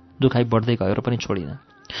निचोरेँ। दुखाइ बढ्दै गयो र पनि छोडिनँ।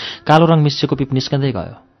 कालो रङ मिसिएको पिप निस्कँदै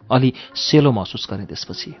गयो। अलि सेलो महसुस गरेँ।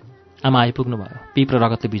 त्यसपछि आमा आइपुग्नु भयो। पिप र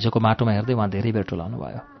रगतले भिजेको माटोमा हेर्दै उहाँ धेरै बेर टोलाउनु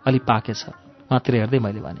भयो। अलि पाकेछ। उहाँतिर हेर्दै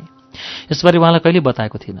मैले भने, यसबारे उहाँलाई कहिले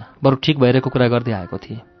बताएको थिइनँ। बरु ठिक भइरहेको कुरा गर्दै आएको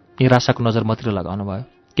थिएँ। निराशाको नजर मतिर लगाउनु भयो।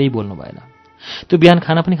 केही बोल्नु भएन। त्यो बिहान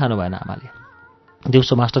खाना पनि खानु भएन आमाले।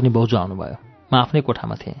 दिउँसो मास्टरनी बाउजू आउनुभयो। म आफ्नै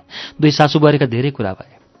कोठामा थिएँ। दुई सासू बुहारीका धेरै कुरा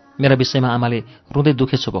भए। मेरा विषयमा आमाले रुँदै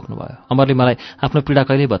दुखे छोप्नु भयो। अमरले मलाई आफ्नो पीडा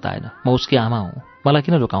कहिल्यै बताएन। म उसकी आमा हुँ। मलाई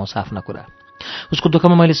किन लुकाउँछ आफ्ना कुरा? उसको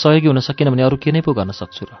दुःखमा मैले सहयोगी हुन सकिनँ भने अरू के नै पो गर्न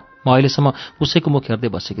सक्छु र? म अहिलेसम्म उसैको मुख हेर्दै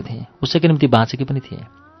बसेकी थिएँ। उसैको निम्ति बाँचेकी पनि थिएँ।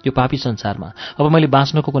 यो पापी संसारमा अब मैले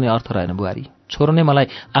बाँच्नको कुनै अर्थ रहेन बुहारी। छोरो नै मलाई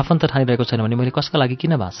आफन्त ठानिरहेको छैन भने मैले कसका लागि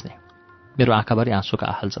किन बाँच्ने? मेरो आँखाभरि आँसुका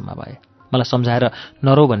आहाल जम्मा भए। मलाई सम्झाएर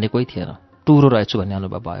नरौ भन्ने कोही थिएन। टुरो रहेछु भन्ने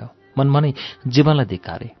अनुभव भयो। मनमा नै जीवनलाई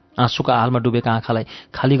धिक्कारे। आँसुका आहालमा डुबेका आँखालाई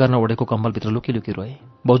खाली गर्न ओढेको कम्बलभित्र लुकी लुकी रोए।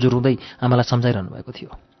 बाउजू रुँदै आमालाई सम्झाइरहनु भएको थियो।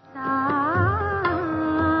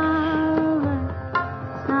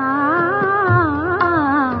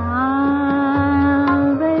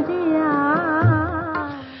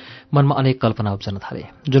 मनमा अनेक कल्पना उब्जन थाले।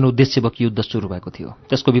 जुन उद्देश्य बोकी युद्ध सुरु भएको थियो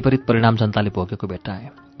त्यसको विपरीत परिणाम जनताले भोगेको भेट्टाए।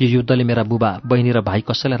 यो युद्धले मेरा बुबा, बहिनी र भाइ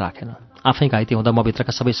कसैलाई राखेन। आफै घाइते हुँदा म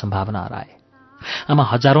भित्रका सबै सम्भावना हराए। आमा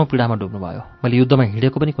हजारौं पीडामा डुब्नुभयो। मैले युद्धमा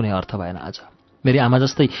हिँडेको पनि कुनै अर्थ भएन आज। मेरी आमा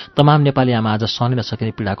जस्तै तमाम नेपाली आमा आज सहन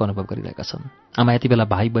नसकिने पीडाको अनुभव गरिरहेका छन्। आमा यति बेला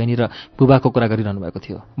भाइ, बहिनी र बुबाको कुरा गरिरहनु भएको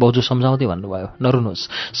थियो। बाउजू सम्झाउँदै भन्नुभयो, नरुनुहोस्,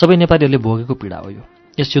 सबै नेपालीहरूले भोगेको पीडा हो यो।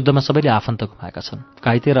 यस युद्धमा सबैले आफन्त गुमाएका छन्।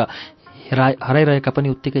 घाइते र हराइरहेका पनि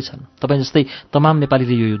उत्तिकै छन्। तपाईँ जस्तै तमाम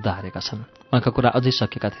नेपालीले यो युद्ध हारेका छन्। उहाँका कुरा अझै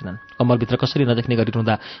सकेका थिएनन्। कम्मलभित्र कसरी नदेख्ने गरी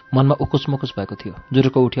रुँदा मनमा उकुस मुकुस भएको थियो।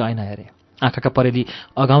 जुरुको उठ्यो, ऐना हेरे। आँखाका परेली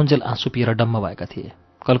अगाउन्जेल आँसु पिएर डम्म भएका थिए।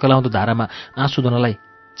 कलकलाउँदो धारामा आँसु धुनलाई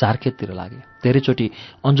झारखेततिर लागे। धेरैचोटि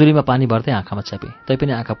अन्जुलीमा पानी भर्दै आँखामा च्यापे,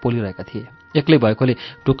 तैपनि आँखा पोलिरहेका थिए। एक्लै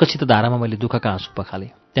भएकोले ढुक्कसित धारामा मैले दुःखका आँसु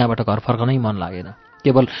पखाले। त्यहाँबाट घर फर्कनै मन लागेन।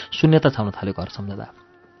 केवल शून्यता छाउन थाल्यो घर सम्झँदा।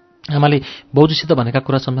 आमाले बाउजूसित भनेका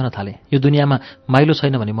कुरा सम्झन थाले। यो दुनियाँमा माइलो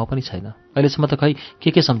छैन भने म पनि छैन। अहिलेसम्म त खै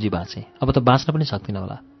के सम्झी बाँचेँ, अब त बाँच्न पनि सक्दिनँ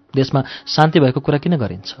होला। देशमा शान्ति भएको कुरा किन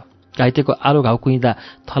गरिन्छ? घाइतेको आलो घाउ कुइँदा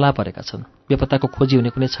थला परेका छन्। बेपत्ताको खोजी हुने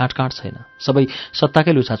कुनै छाँटकाँट छैन। सबै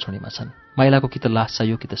सत्ताकै लुछाछुँडीमा छन्। माइलाको कि त लास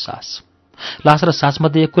चाहियो कि त सास। लास र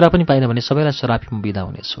सासमध्ये एक कुरा पनि पाइन भने सबैलाई सरापी म बिदा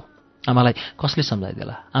हुनेछु। आमालाई कसले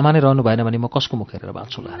सम्झाइदेला? आमा नै रहनु भएन भने म कसको मुख हेरेर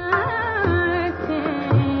बाँच्छु ला?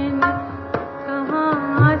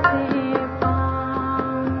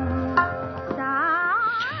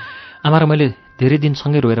 आमा र मैले धेरै दिन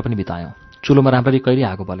सँगै रोएर पनि बितायौँ। चुलोमा राम्ररी कहिले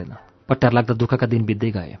आगो बलेन। पट्यार लाग्दा दुःखका दिन बित्दै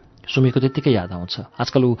गए। सुमीको त्यत्तिकै याद आउँछ।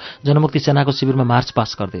 आजकल ऊ जनमुक्ति सेनाको शिविरमा मार्च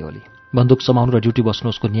पास गर्दै होली। बन्दुक समाउनु र ड्युटी बस्नु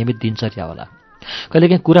उसको नियमित दिनचर्या होला।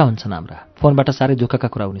 कहिलेकाहीँ कुरा हुन्छन् हाम्रा। फोनबाट साह्रै दुःखका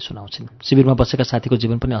कुरा उनी सुनाउँछिन्। शिविरमा बसेका साथीको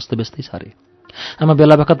जीवन पनि अस्तव्यस्तै छ अरे। आमा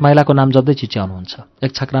बेला बखत माइलाको नाम जप्दै चिच्याउनुहुन्छ। एक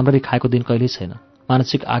छाक राम्ररी खाएको दिन कहिल्यै छैन।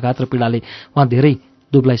 मानसिक आघात र पीडाले उहाँ धेरै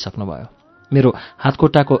दुब्लाइसक्नुभयो। मेरो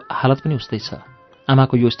हातखुट्टाको हालत पनि उस्तै छ।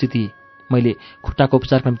 आमाको यो स्थिति मैले खुट्टाको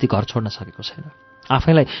उपचारको निम्ति घर छोड्न सकेको छैन।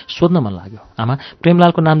 आफैलाई सोध्न मन लाग्यो, आमा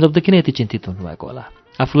प्रेमलालको नाम जप्दै किन यति चिन्तित हुनुभएको होला?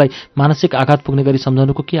 आफूलाई मानसिक आघात पुग्ने गरी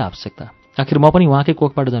सम्झाउनुको के आवश्यकता? आखिर म पनि उहाँकै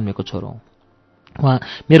कोखबाट जन्मेको छोरो हुँ। उहाँ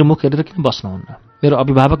मेरो मुख हेरेर किन बस्नुहुन्न? मेरो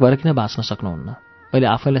अभिभावक भएर किन बाँच्न सक्नुहुन्न? मैले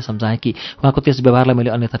आफैलाई सम्झाएँ कि उहाँको त्यस व्यवहारलाई मैले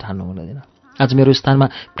अन्यथा ठान्नु हुँदैन। आज मेरो स्थानमा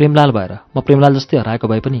प्रेमलाल भएर म प्रेमलाल जस्तै हराएको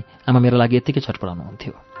भए पनि आमा मेरो लागि यत्तिकै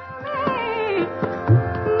छटपटाउनुहुन्थ्यो।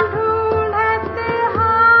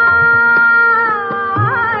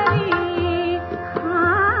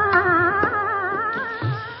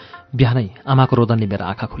 बिहानै आमाको रोदनले मेरो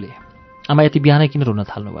आँखा खुले। आमा यति बिहानै किन रुन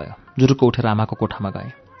थाल्नुभयो? जुरुक्क उठेर आमाको कोठामा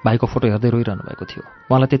गएँ। भाइको फोटो हेर्दै रोइरहनु भएको थियो।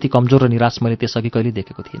 उहाँलाई त्यति कमजोर र निराश मैले त्यसअघि कहिले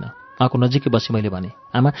देखेको थिइनँ। उहाँको नजिकै बसी मैले भने,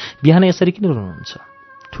 आमा बिहानै यसरी किन रुनुहुन्छ?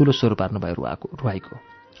 ठुलो स्वर पार्नुभयो रुवाईको।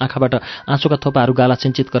 आँखाबाट आँसुका थोपाहरू गाला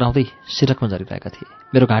सिन्चित गराउँदै सिरकमा झरिरहेका थिए।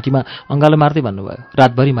 मेरो घाँटीमा अँगालो मार्दै भन्नुभयो,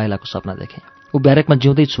 रातभरि माइलाको सपना देखेँ। ऊ ब्यारेकमा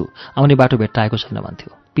जिउँदैछु, आउने बाटो भेट्टाएको छैन भन्थ्यो।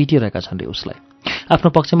 पिटिरहेका छन् रे उसलाई। आफ्नो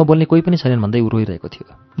पक्षमा बोल्ने कोही पनि छैनन् भन्दै ऊ रोइरहेको थियो।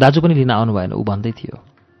 दाजु पनि लिन आउनु भएन, ऊ भन्दै थियो।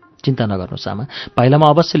 चिन्ता नगर्नुहोस् आमा, भाइलाई म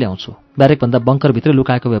अवश्य ल्याउँछु। ब्यारेकभन्दा बङ्करभित्रै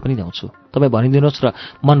लुकाएको भए पनि ल्याउँछु। तपाईँ भनिदिनुहोस् र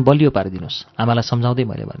मन बलियो पारिदिनुहोस्, आमालाई सम्झाउँदै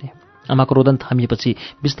मैले भने। आमाको रोदन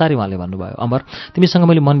थामिएपछि बिस्तारै उहाँले भन्नुभयो, अमर तिमीसँग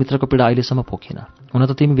मैले मनभित्रको पीडा अहिलेसम्म पोखिनँ। हुन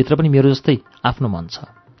त तिमीभित्र पनि मेरो जस्तै आफ्नो मन छ।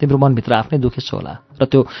 तिम्रो मनभित्र आफ्नै दुखेछ होला र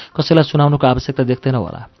त्यो कसैलाई सुनाउनुको आवश्यकता देख्दैनौ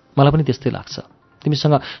होला। मलाई पनि त्यस्तै लाग्छ।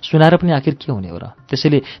 तिमीसँग सुनाएर पनि आखिर के हुने हो र?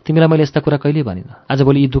 त्यसैले तिमीलाई मैले यस्ता कुरा कहिल्यै भनिनँ।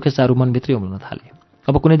 आजभोलि यी दुखेचाहरू मनभित्रै उम्लन थाले।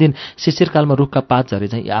 अब कुनै दिन शिशिरकालमा रुखका पात झरे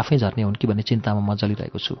चाहिँ आफै झर्ने हुन् कि भन्ने चिन्तामा म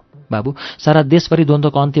जलिरहेको छु। बाबु, सारा देशभरि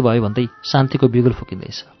द्वन्द्वको अन्त्य भयो भन्दै शान्तिको बिगुल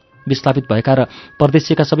फुकिँदैछ। विस्थापित भएका र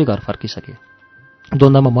परदेशीका सबै घर फर्किसके।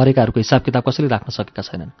 द्वन्द्वमा मरेकाहरूको हिसाब किताब कसैले राख्न सकेका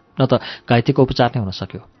छैनन्। न त घाइतेको उपचार नै हुन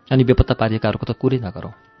सक्यो, अनि बेपत्ता पारिएकाहरूको त कुरै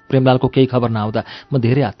नगरौँ। प्रेमलालको केही खबर नआउँदा म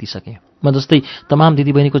धेरै आत्तिसकेँ। म जस्तै तमाम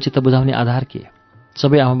दिदीबहिनीको चित्त बुझाउने आधार के?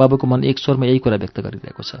 सबै आमाबाबुको मन एक स्वरमा यही कुरा व्यक्त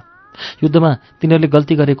गरिरहेको छ। युद्धमा तिनीहरूले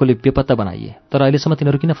गल्ती गरेकोले बेपत्ता बनाइए, तर अहिलेसम्म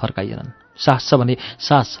तिनीहरू किन फर्काइएनन्? सास छ भने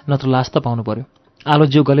सास, नत्र लास त पाउनु पर्यो। आलो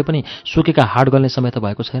जिउ गले पनि सुकेका हाड गल्ने समय त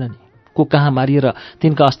भएको छैन नि। को कहाँ मारिएर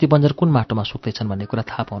तिनका अस्थिपञ्जर कुन माटोमा सुक्दैछन् भन्ने कुरा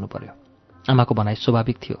थाहा पाउनु पर्यो। आमाको भनाइ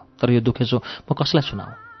स्वाभाविक थियो, तर यो दुखेसो म कसलाई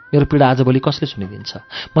सुनाऊ? मेरो पीडा आजभोलि कसले सुनिदिन्छ?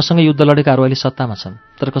 मसँग युद्ध लडेकाहरू अहिले सत्तामा छन्,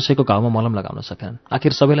 तर कसैको घाउमा मलम लगाउन सकेनन्।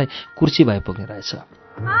 आखिर सबैलाई कुर्सी भए पुग्ने रहेछ।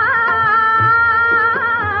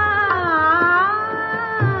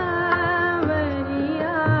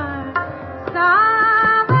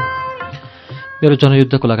 मेरो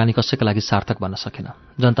जनयुद्धको लगानी कसैका लागि सार्थक बन्न सकेन।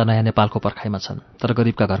 जनता नयाँ नेपालको पर्खाइमा छन्, तर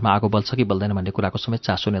गरिबका घरमा आगो बल्छ कि बल्दैन भन्ने कुराको समेत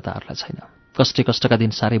चासो नेताहरूलाई छैन। कष्टका दिन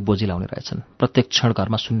साह्रै बोझी लाउने रहेछन्। प्रत्येक क्षण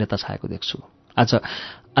घरमा शून्यता छाएको देख्छु।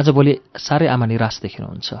 आजभोलि साह्रै आमा निराश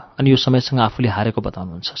देखिनुहुन्छ, अनि यो समयसँग आफूले हारेको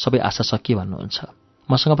बताउनुहुन्छ। सबै आशा सकिए भन्नुहुन्छ।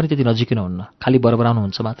 मसँग पनि त्यति नजिकिनुहुन्न, खालि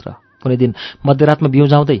बरबराउनुहुन्छ मात्र। कुनै दिन मध्यरातमा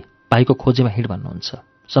बिउजाउँदै भाइको खोजीमा हिँड भन्नुहुन्छ।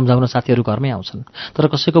 सम्झाउन साथीहरू घरमै आउँछन्, तर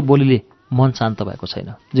कसैको बोलीले मन शान्त भएको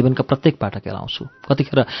छैन। जीवनका प्रत्येक पाटा केलाउँछु।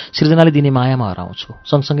 कतिखेर सृजनाले दिने मायामा हराउँछु।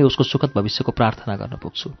 सँगसँगै उसको सुखद भविष्यको प्रार्थना गर्न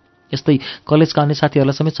पुग्छु। यस्तै कलेजका अन्य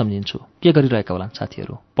साथीहरूलाई समेत सम्झिन्छु। के गरिरहेका होलान्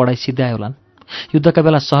साथीहरू? पढाइ सिद्ध्याए होलान्। युद्धका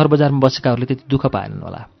बेला सहर बजारमा बसेकाहरूले त्यति दुःख पाएनन्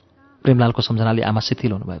होला। प्रेमलालको सम्झनाले आमा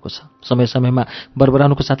शिथिल हुनुभएको छ। समयमा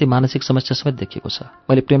बरबराउनुको साथै मानसिक समस्या समेत देखिएको छ।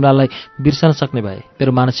 मैले प्रेमलाललाई बिर्सन सक्ने भए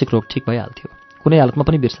मेरो मानसिक रोग ठिक भइहाल्थ्यो। कुनै हालतमा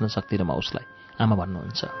पनि बिर्सन सक्दिनँ म उसलाई, आमा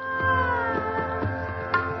भन्नुहुन्छ।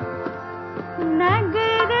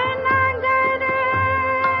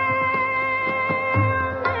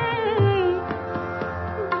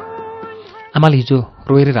 आमाले हिजो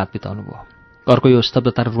रोएरै रात बिताउनु भयो। घरको यो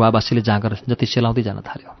स्तब्धता र रुवाबासीले जाँगर जति सेलाउँदै जान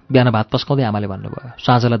थाल्यो। बिहान भात पस्काउँदै आमाले भन्नुभयो,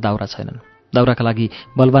 साँझलाई दाउरा छैनन्। दाउराका लागि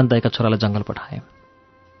बलवान दाइका छोरालाई जङ्गल पठाएँ।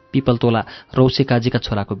 पिपलतोला रौसे काजीका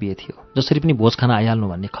छोराको बिहे थियो। जसरी पनि भोज खान आइहाल्नु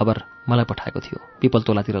भन्ने खबर मलाई पठाएको थियो।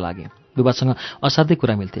 पिपलतोलातिर लागे। बुबासँग असाध्यै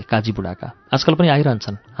कुरा मिल्थे काजी बुढाका। आजकल पनि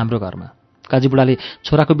आइरहन्छन् हाम्रो घरमा। काजी बुढाले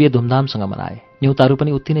छोराको बिहे धुमधामसँग मनाए। न्युताहरू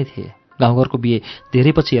पनि उति नै थिए। गाउँघरको बिहे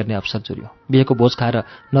धेरै पछि हेर्ने अवसर जुर्यो। बिहेको भोज खाएर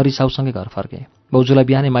नरिसाउसँगै घर फर्के। बाउजूलाई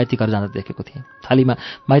बिहानै माइती घर जाँदा देखेको थिएँ। थालीमा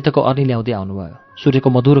माइतको अर्नी ल्याउँदै आउनुभयो। सूर्यको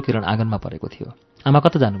मधुरो किरण आँगनमा परेको थियो। आमा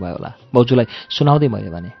कता जानुभयो होला? बाउजूलाई सुनाउँदै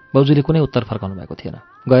मैले भने। बाउजूले कुनै उत्तर फर्काउनु भएको थिएन।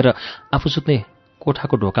 गएर आफू सुत्ने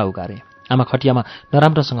कोठाको ढोका उगारे। आमा खटियामा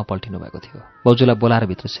नराम्रोसँग पल्टिनु भएको थियो। बाउजूलाई बोलाएर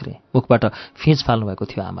भित्र छिरे। मुखबाट फिँच फाल्नु भएको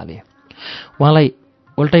थियो आमाले। उहाँलाई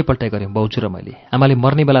उल्टाइ पल्टाइ गऱ्यौँ बाउजू र मैले। आमाले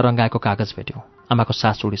मर्ने बेला रङ्गाएको कागज भेट्यौँ। आमाको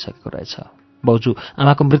सास उडिसकेको रहेछ। बाउजू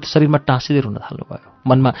आमाको मृत शरीरमा टाँसिँदै रुन थाल्नुभयो।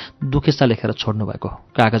 मनमा दुखेसा लेखेर छोड्नु भएको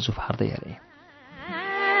कागज उफार्दै हेरे।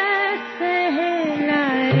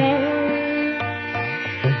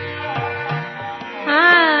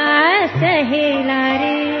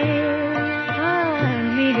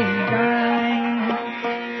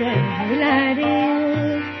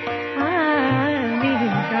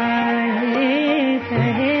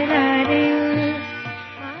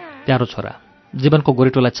 प्यारो छोरा, जीवनको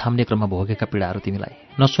गोरेटोलाई छाम्ने क्रममा भोगेका पीडाहरू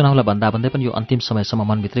तिमीलाई नसुनाउला भन्दा भन्दै पनि यो अन्तिम समयसम्म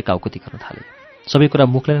मनभित्रै काउकुती गर्न थाले। सबै कुरा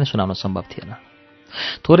मुखले नै सुनाउन सम्भव थिएन।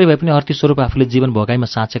 थोरै भए पनि अर्थी स्वरूप आफूले जीवन भोगाइमा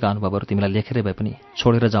साँचेका अनुभवहरू तिमीलाई लेखेरै भए पनि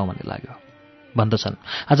छोडेर जाउँ भन्ने लाग्यो। भन्दछन्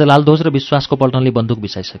आज लालध्वज र विश्वासको पल्टनले बन्दुक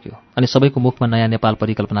बिसाइसक्यो अनि सबैको मुखमा नयाँ नेपाल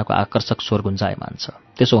परिकल्पनाको आकर्षक स्वर गुन्जायमान छ।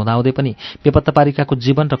 त्यसो हुँदाहुँदै पनि बेपत्ता पारिकाको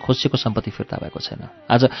जीवन र खोसिएको सम्पत्ति फिर्ता भएको छैन।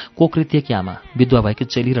 आज कोकृत्यकी आमा, विधवा भएकी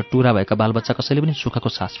चेली र टुरा भएका बालबच्चा कसैले पनि सुखको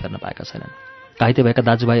सास फेर्न पाएका छैनन्। घाइते भएका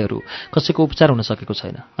दाजुभाइहरू कसैको उपचार हुन सकेको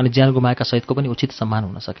छैन अनि ज्यान गुमाएका सहितको पनि उचित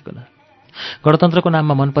सम्मान हुन सकेको न। गणतन्त्रको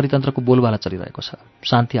नाममा मन परितन्त्रको बोलबाला चलिरहेको छ।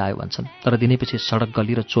 शान्ति आयो भन्छन् तर दिनैपछि सडक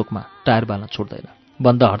गल्ली र चोकमा टायर बाल्न छोड्दैन।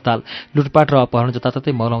 बन्द हडताल, लुटपाट र अपहरण जताततै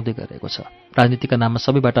मौलाउँदै गइरहेको छ। राजनीतिका नाममा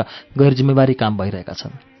सबैबाट गैर जिम्मेवारी काम भइरहेका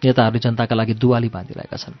छन्। नेताहरूले जनताका लागि दुवाली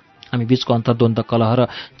बाँधिरहेका छन्। हामी बीचको अन्तर्द्वन्द्व, कलह र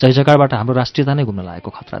जयजयकारबाट हाम्रो राष्ट्रियता नै घुम्न लागेको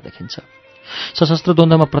खतरा देखिन्छ। सशस्त्र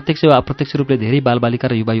द्वन्द्वमा प्रत्यक्ष वा अप्रत्यक्ष रूपले धेरै बालबालिका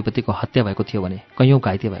र युवा युवतीको हत्या भएको थियो भने कैयौँ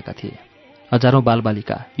घाइते भएका थिए। हजारौँ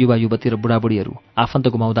बालबालिका, युवा युवती र बुढाबुढीहरू आफन्त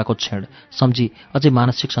गुमाउँदाको क्षण सम्झी अझै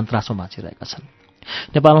मानसिक सन्तासमा बाँचिरहेका छन्।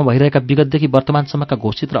 नेपालमा भइरहेका विगतदेखि वर्तमानसम्मका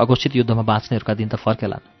घोषित र अघोषित युद्धमा बाँच्नेहरूका दिन त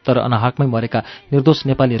फर्केलान्, तर अनाहकमै मरेका निर्दोष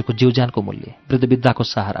नेपालीहरूको जीवज्यानको मूल्य, वृद्धवृद्धाको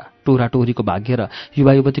सहारा, टोरा टोरीको भाग्य र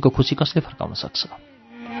युवा युवतीको खुसी कसले फर्काउन सक्छ?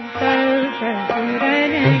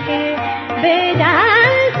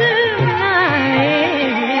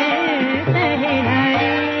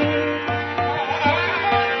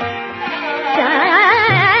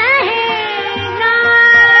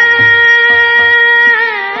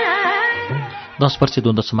 10 वर्षीय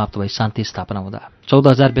द्वन्द्व समाप्त भई शान्ति स्थापना हुँदा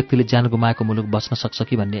 14,000 व्यक्तिले ज्यान गुमाएको मुलुक बच्न सक्छ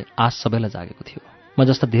कि भन्ने आश सबैलाई जागेको थियो। म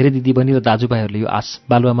जस्ता धेरै दिदीबहिनी र दाजुभाइहरूले यो आश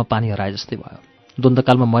बालुवामा पानी हराए जस्तै भयो।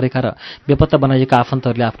 द्वन्द्वकालमा मरेका र बेपत्ता बनाइएका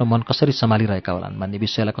आफन्तहरूले आफ्नो मन कसरी सम्हालिरहेका होलान् भन्ने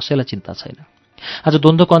विषयलाई कसैलाई चिन्ता छैन। आज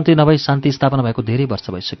द्वन्द्वको अन्त्य नभई शान्ति स्थापना भएको धेरै वर्ष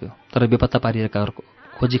भइसक्यो, तर बेपत्ता पारिएकाहरूको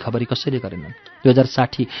खोजी खबरी कसैले गरेनन्।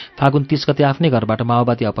 2060 फागुन 30 गते आफ्नै घरबाट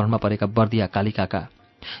माओवादी अपहरणमा परेका बर्दिया कालिकाका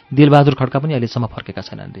दिलबहादुर खड्का पनि अहिलेसम्म फर्केका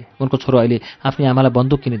छैनन् रे। उनको छोरो अहिले आफ्नै आमालाई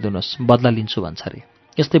बन्दुक किनिदिनुहोस्, बदला लिन्छु भन्छ रे।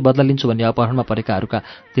 यस्तै बदला लिन्छु भन्ने अपहरणमा परेकाहरूका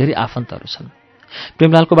धेरै आफन्तहरू छन्।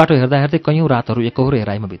 प्रेमलालको बाटो हेर्दा हेर्दै कैयौँ रातहरू एकहोरो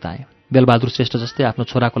हेराइमा बिताए। बेलबहादुर श्रेष्ठ जस्तै आफ्नो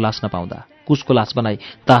छोराको लास नपाउँदा कुसको लास बनाई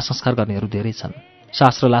दाह संस्कार गर्नेहरू धेरै छन्।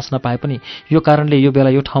 सास र लास नपाए पनि यो कारणले यो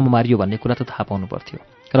बेला यो ठाउँमा मारियो भन्ने कुरा त थाहा पाउनु पर्थ्यो।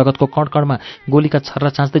 रगतको कणकणमा गोलीका छर्रा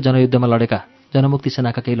चाँच्दै जनयुद्धमा लडेका जनमुक्ति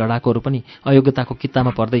सेनाका केही लडाकुहरू पनि अयोग्यताको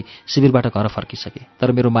कित्तामा पर्दै शिविरबाट घर फर्किसके।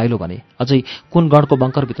 तर मेरो माइलो भने अझै कुन गणको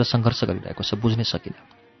बङ्करभित्र सङ्घर्ष गरिरहेको छ बुझ्नै सकिन।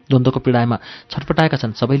 द्वन्द्वको पीडामा छटपटाएका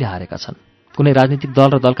छन्, सबैले हारेका छन्। कुनै राजनीतिक दल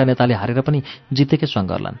र दलका नेताले हारेर पनि जितेकै स्वाङ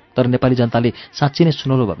गर्लान्, तर नेपाली जनताले साँच्चै नै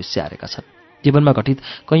सुनौलो भविष्य हारेका छन्। जीवनमा घटित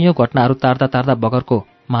कैयौँ घटनाहरू तार्दा तार्दा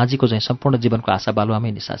बगरको माझीको चाहिँ सम्पूर्ण जीवनको आशा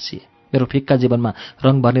बालुवामै निसासिए। मेरो फिक्का जीवनमा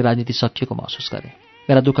रङ भर्ने राजनीति सकिएको महसुस गरेँ।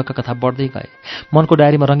 मेरा दुःखका कथा बढ्दै गए। मनको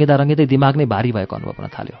डायरीमा रङ्गिँदा रङ्गिँदै दिमाग नै भारी भएको अनुभव हुन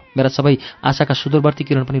थाल्यो। मेरा सबै आशाका सुदूरवर्ती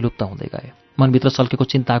किरण पनि लुप्त हुँदै गए। मनभित्र सल्केको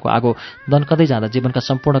चिन्ताको आगो दन्कँदै जाँदा जीवनका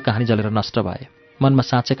सम्पूर्ण कहानी जलेर नष्ट भए। मनमा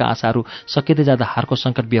साँचेका आशाहरू सकिँदै जाँदा हारको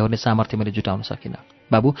सङ्कट बिहोर्ने सामर्थ्य मैले जुटाउन सकिनँ।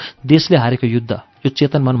 बाबु, देशले हारेको युद्ध यो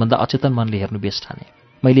चेतन मनभन्दा अचेतन मनले हेर्नु बेस ठाने।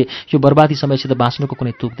 मैले यो बर्बादी समयसित बाँच्नुको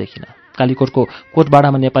कुनै तुक देखिनँ। कालीकोटको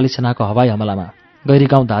कोटबाडामा नेपाली सेनाको हवाई हमलामा गैरी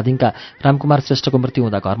गाउँ धादिङका रामकुमार श्रेष्ठको मृत्यु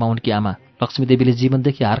हुँदा घरमा उनकी आमा लक्ष्मीदेवीले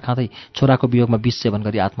जीवनदेखि हार खाँदै छोराको वियोगमा विष सेवन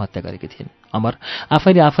गरी आत्महत्या गरेकी थिइन्। अमर,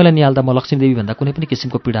 आफैले आफैलाई निहाल्दा म लक्ष्मीदेवीभन्दा कुनै पनि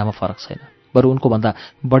किसिमको पीडामा फरक छैन। बरु उनको भन्दा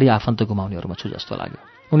बढी आफन्त गुमाउनेहरूमा छु जस्तो लाग्यो।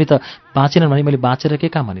 उनी त बाँचेनन् भने मैले बाँचेर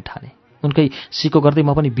के काम भन्ने ठाने। उनकै सिको गर्दै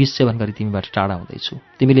म पनि विष सेवन गरी तिमीबाट टाढा हुँदैछु।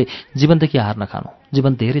 तिमीले जीवनदेखि हार नखानु।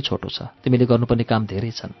 जीवन धेरै छोटो छ। तिमीले गर्नुपर्ने काम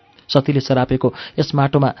धेरै छन्। सतीले सरापेको यस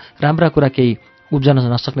माटोमा राम्रा कुरा केही उब्जन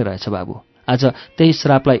नसक्ने रहेछ बाबु। आज त्यही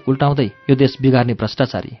श्रापलाई उल्टाउँदै यो देश बिगार्ने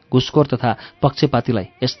भ्रष्टाचारी, घुसखोर तथा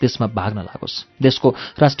पक्षपातीलाई यस देशमा भाग्न लागोस्। देशको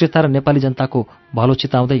राष्ट्रियता र नेपाली जनताको भलो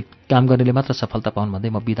चिताउँदै काम गर्नेले मात्र सफलता पाउन् भन्दै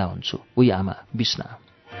म बिदा हुन्छु। उही आमा बिस्ना।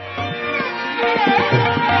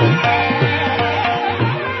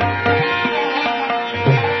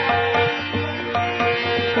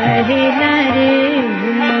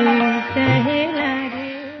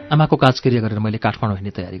 आमाको काजक्रिया गरेर मैले काठमाडौँ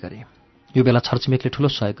हिँड्ने तयारी गरेँ। यो बेला छरछिमेकले ठूलो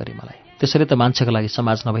सहयोग गरे मलाई। त्यसैले त मान्छेको लागि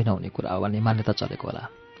समाज नभई नहुने कुरा हो भन्ने मान्यता चलेको होला।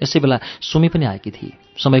 यसै बेला सुमी पनि आएकी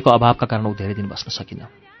थिए। समयको अभावका कारण ऊ धेरै दिन बस्न सकिन।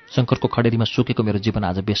 शङ्करको खडेरीमा सुकेको मेरो जीवन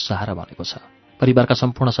आज बेसहारा बनेको छ। परिवारका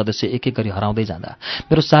सम्पूर्ण सदस्य एक एक गरी हराउँदै जाँदा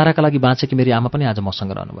मेरो सहाराका लागि बाँचेकी मेरी आमा पनि आज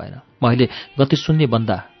मसँग रहनु भएन। म अहिले गति शून्य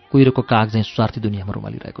बन्दा कुहिरोको काग झैँ स्वार्थी दुनियाँमा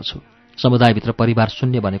रुमालिरहेको छु। समुदायभित्र परिवार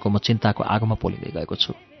शून्य भनेको म चिन्ताको आगोमा पोलिँदै गएको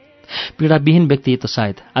छु। पीडाविहीन व्यक्ति त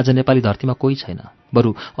सायद आज नेपाली धरतीमा कोही छैन।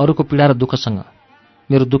 बरु अरूको पीडा र दुःखसँग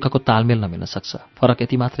मेरो दुःखको तालमेल नमिल्न सक्छ। फरक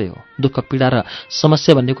यति मात्रै हो, दुःख पीडा र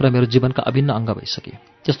समस्या भन्ने कुरा मेरो जीवनका अभिन्न अङ्ग भइसके।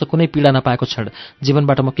 त्यस्तो कुनै पीडा नपाएको क्षण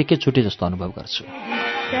जीवनबाट म के छुटे जस्तो अनुभव गर्छु।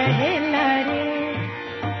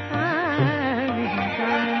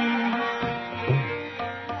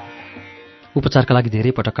 उपचारका लागि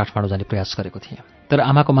धेरै पटक काठमाडौँ जाने प्रयास गरेको थिएँ, तर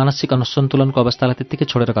आमाको मानसिक असन्तुलनको अवस्थालाई त्यत्तिकै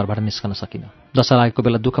छोडेर घरबाट निस्कन सकिनँ। दशा लागेको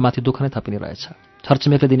बेला दुःखमाथि दुःख नै थपिने रहेछ।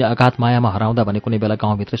 छरछिमेकले दिने अगाध मायामा हराउँदा भने कुनै बेला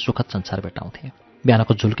गाउँभित्रै सुखद संसार भेट्टाउँथे।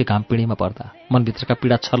 बिहानको झुल्के घाम पिँढीमा पर्दा मनभित्रका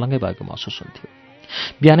पीडा छर्लङ्गै भएको महसुस हुन्थ्यो।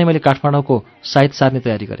 बिहानै मैले काठमाडौँको साइत सार्ने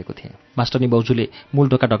तयारी गरेको थिएँ। मास्टरनी बाउजूले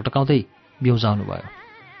मूल ढोका ढकढकाउँदै बिउजाउनु भयो।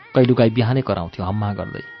 कहिलेकाहीँ बिहानै कराउँथ्यो हम्मा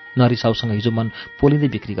गर्दै। नरिसाउसँग हिजो मन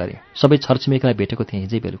पोलिँदै बिक्री गरे। सबै छरछिमेकलाई भेटेको थिएँ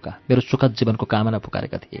हिजै बेलुका। मेरो सुखद जीवनको कामना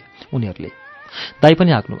पुकारेका थिए उनीहरूले। दाइ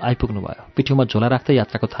पनि आइपुग्नु भयो। पिठ्यौमा झोला राख्दै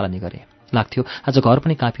यात्राको थालनी गरे। लाग्थ्यो आज घर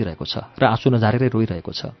पनि काँपिरहेको छ र आँसु नझारेरै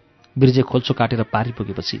रोइरहेको छ। बिर्जे खोल्चो काटेर पारी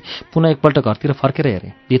पुगेपछि पुनः एकपल्ट घरतिर फर्केर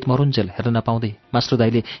हेरेँ। दित मरुन्जेल हेर्न नपाउँदै मास्टर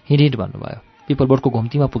दाइले हिँड भन्नुभयो। पिपलबोर्डको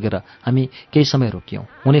घुम्तीमा पुगेर हामी केही समय रोकियौँ।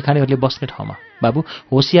 हुने खानेहरूले बस्ने ठाउँमा। बाबु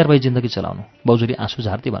होसियार भई जिन्दगी चलाउनु, बाउजूले आँसु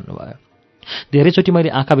झार्दै भन्नुभयो। धेरैचोटि मैले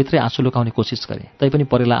आँखाभित्रै आँसु लुकाउने कोसिस गरेँ, तैपनि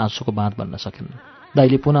परेला आँसुको बाँध बन्न सकेन।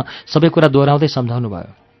 दाइले पुनः सबै कुरा दोहोऱ्याउँदै सम्झाउनु भयो।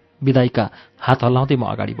 विदाईका हात हल्लाउँदै म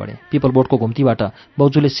अगाडि बढेँ। पिपलबोर्डको घुम्तीबाट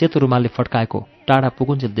बाउजूले सेतो रुमालले फड्काएको टाढा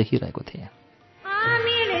पुगुन्जेल देखिरहेको थिएँ।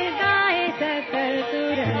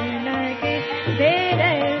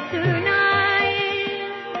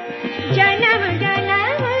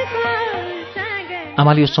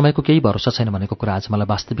 आमाले यो समयको केही भरोसा छैन भनेको कुरा आज मलाई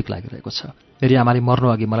वास्तविक लागिरहेको छ। मेरी आमाले मर्नु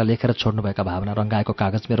अघि मलाई लेखेर छोड्नुभएका भावना रङ्गाएको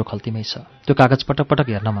कागज मेरो खल्तीमै छ। त्यो कागज पटक पटक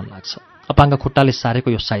हेर्न मन लाग्छ। अपाङ्ग खुट्टाले सारेको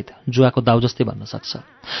यो साइत जुवाको दाउ जस्तै बन्न सक्छ।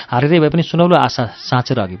 हारेरै भए पनि सुनौलो आशा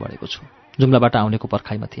साँचेर अघि बढेको छु। जुम्लाबाट आउनेको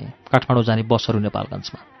पर्खाइमा थिएँ। काठमाडौँ जाने बसहरू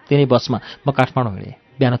नेपालगञ्जमा। तिनै बसमा म काठमाडौँ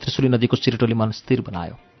हिँडेँ। बिहान त्रिशुली नदीको सिरिटोले मन स्थिर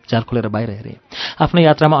बनायो। झ्याल खोलेर बाहिर हेरेँ। आफ्नो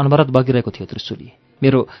यात्रामा अनवरत बगिरहेको थियो त्रिशुली।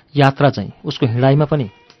 मेरो यात्रा चाहिँ उसको हिँडाइमा पनि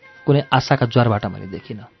कुनै आशाका ज्वारबाट मैले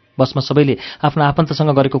देखिनँ। बसमा सबैले आफ्ना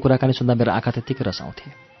आफन्तसँग गरेको कुराकानी सुन्दा मेरो आँखा त्यत्तिकै रसाउँथे।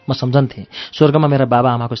 म सम्झन्थेँ स्वर्गमा मेरा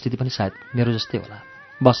बाबा आमाको स्थिति पनि सायद मेरो जस्तै होला।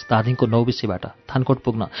 बस धादिङको 9 बिसीबाट थानकोट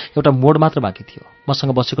पुग्न एउटा मोड मात्र बाँकी थियो।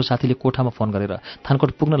 मसँग बसेको साथीले कोठामा फोन गरेर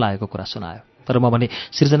थानकोट पुग्न लागेको कुरा सुनायो। तर म भने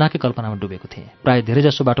सृजनाकै कल्पनामा डुबेको थिएँ। प्राय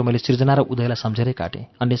धेरैजसो बाटो मैले सृजना र उदयलाई सम्झेरै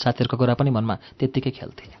काटेँ। अन्य साथीहरूको कुरा पनि मनमा त्यत्तिकै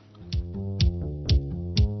खेल्थे।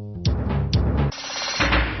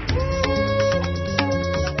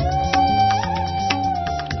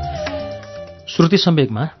 श्रुति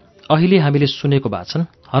सम्वेकमा अहिले हामीले सुनेको वाचन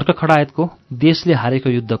हर्क खडायतको देशले हारेको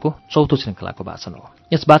युद्धको 4औं श्रृङ्खलाको वाचन हो।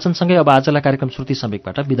 यस वाचनसँगै अब आजलाई कार्यक्रम श्रुति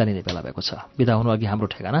सम्वेकबाट बिदा लिने बेला भएको छ। बिदा हुनु अघि हाम्रो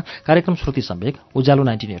ठेगाना कार्यक्रम Shruti Samvek, Ujyalo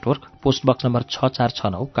 90 network, post box number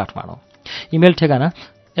 6469 Kathmandu. Email ठेगाना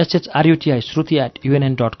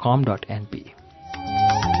shruti@unn.com.np।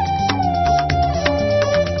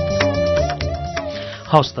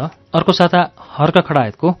 हवस् त, अर्को साता हर्क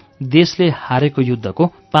खडायतको देशले हारेको युद्धको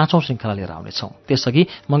 5औं श्रृङ्खला लिएर आउनेछौँ। त्यसअघि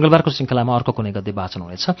मंगलबारको श्रृङ्खलामा अर्को कुनै गद्य वाचन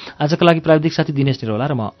हुनेछ। आजका लागि प्राविधिक साथी दिनेश निरौला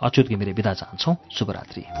र म अच्युत घिमिरे बिदा चाहन्छौँ।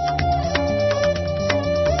 शुभरात्रि।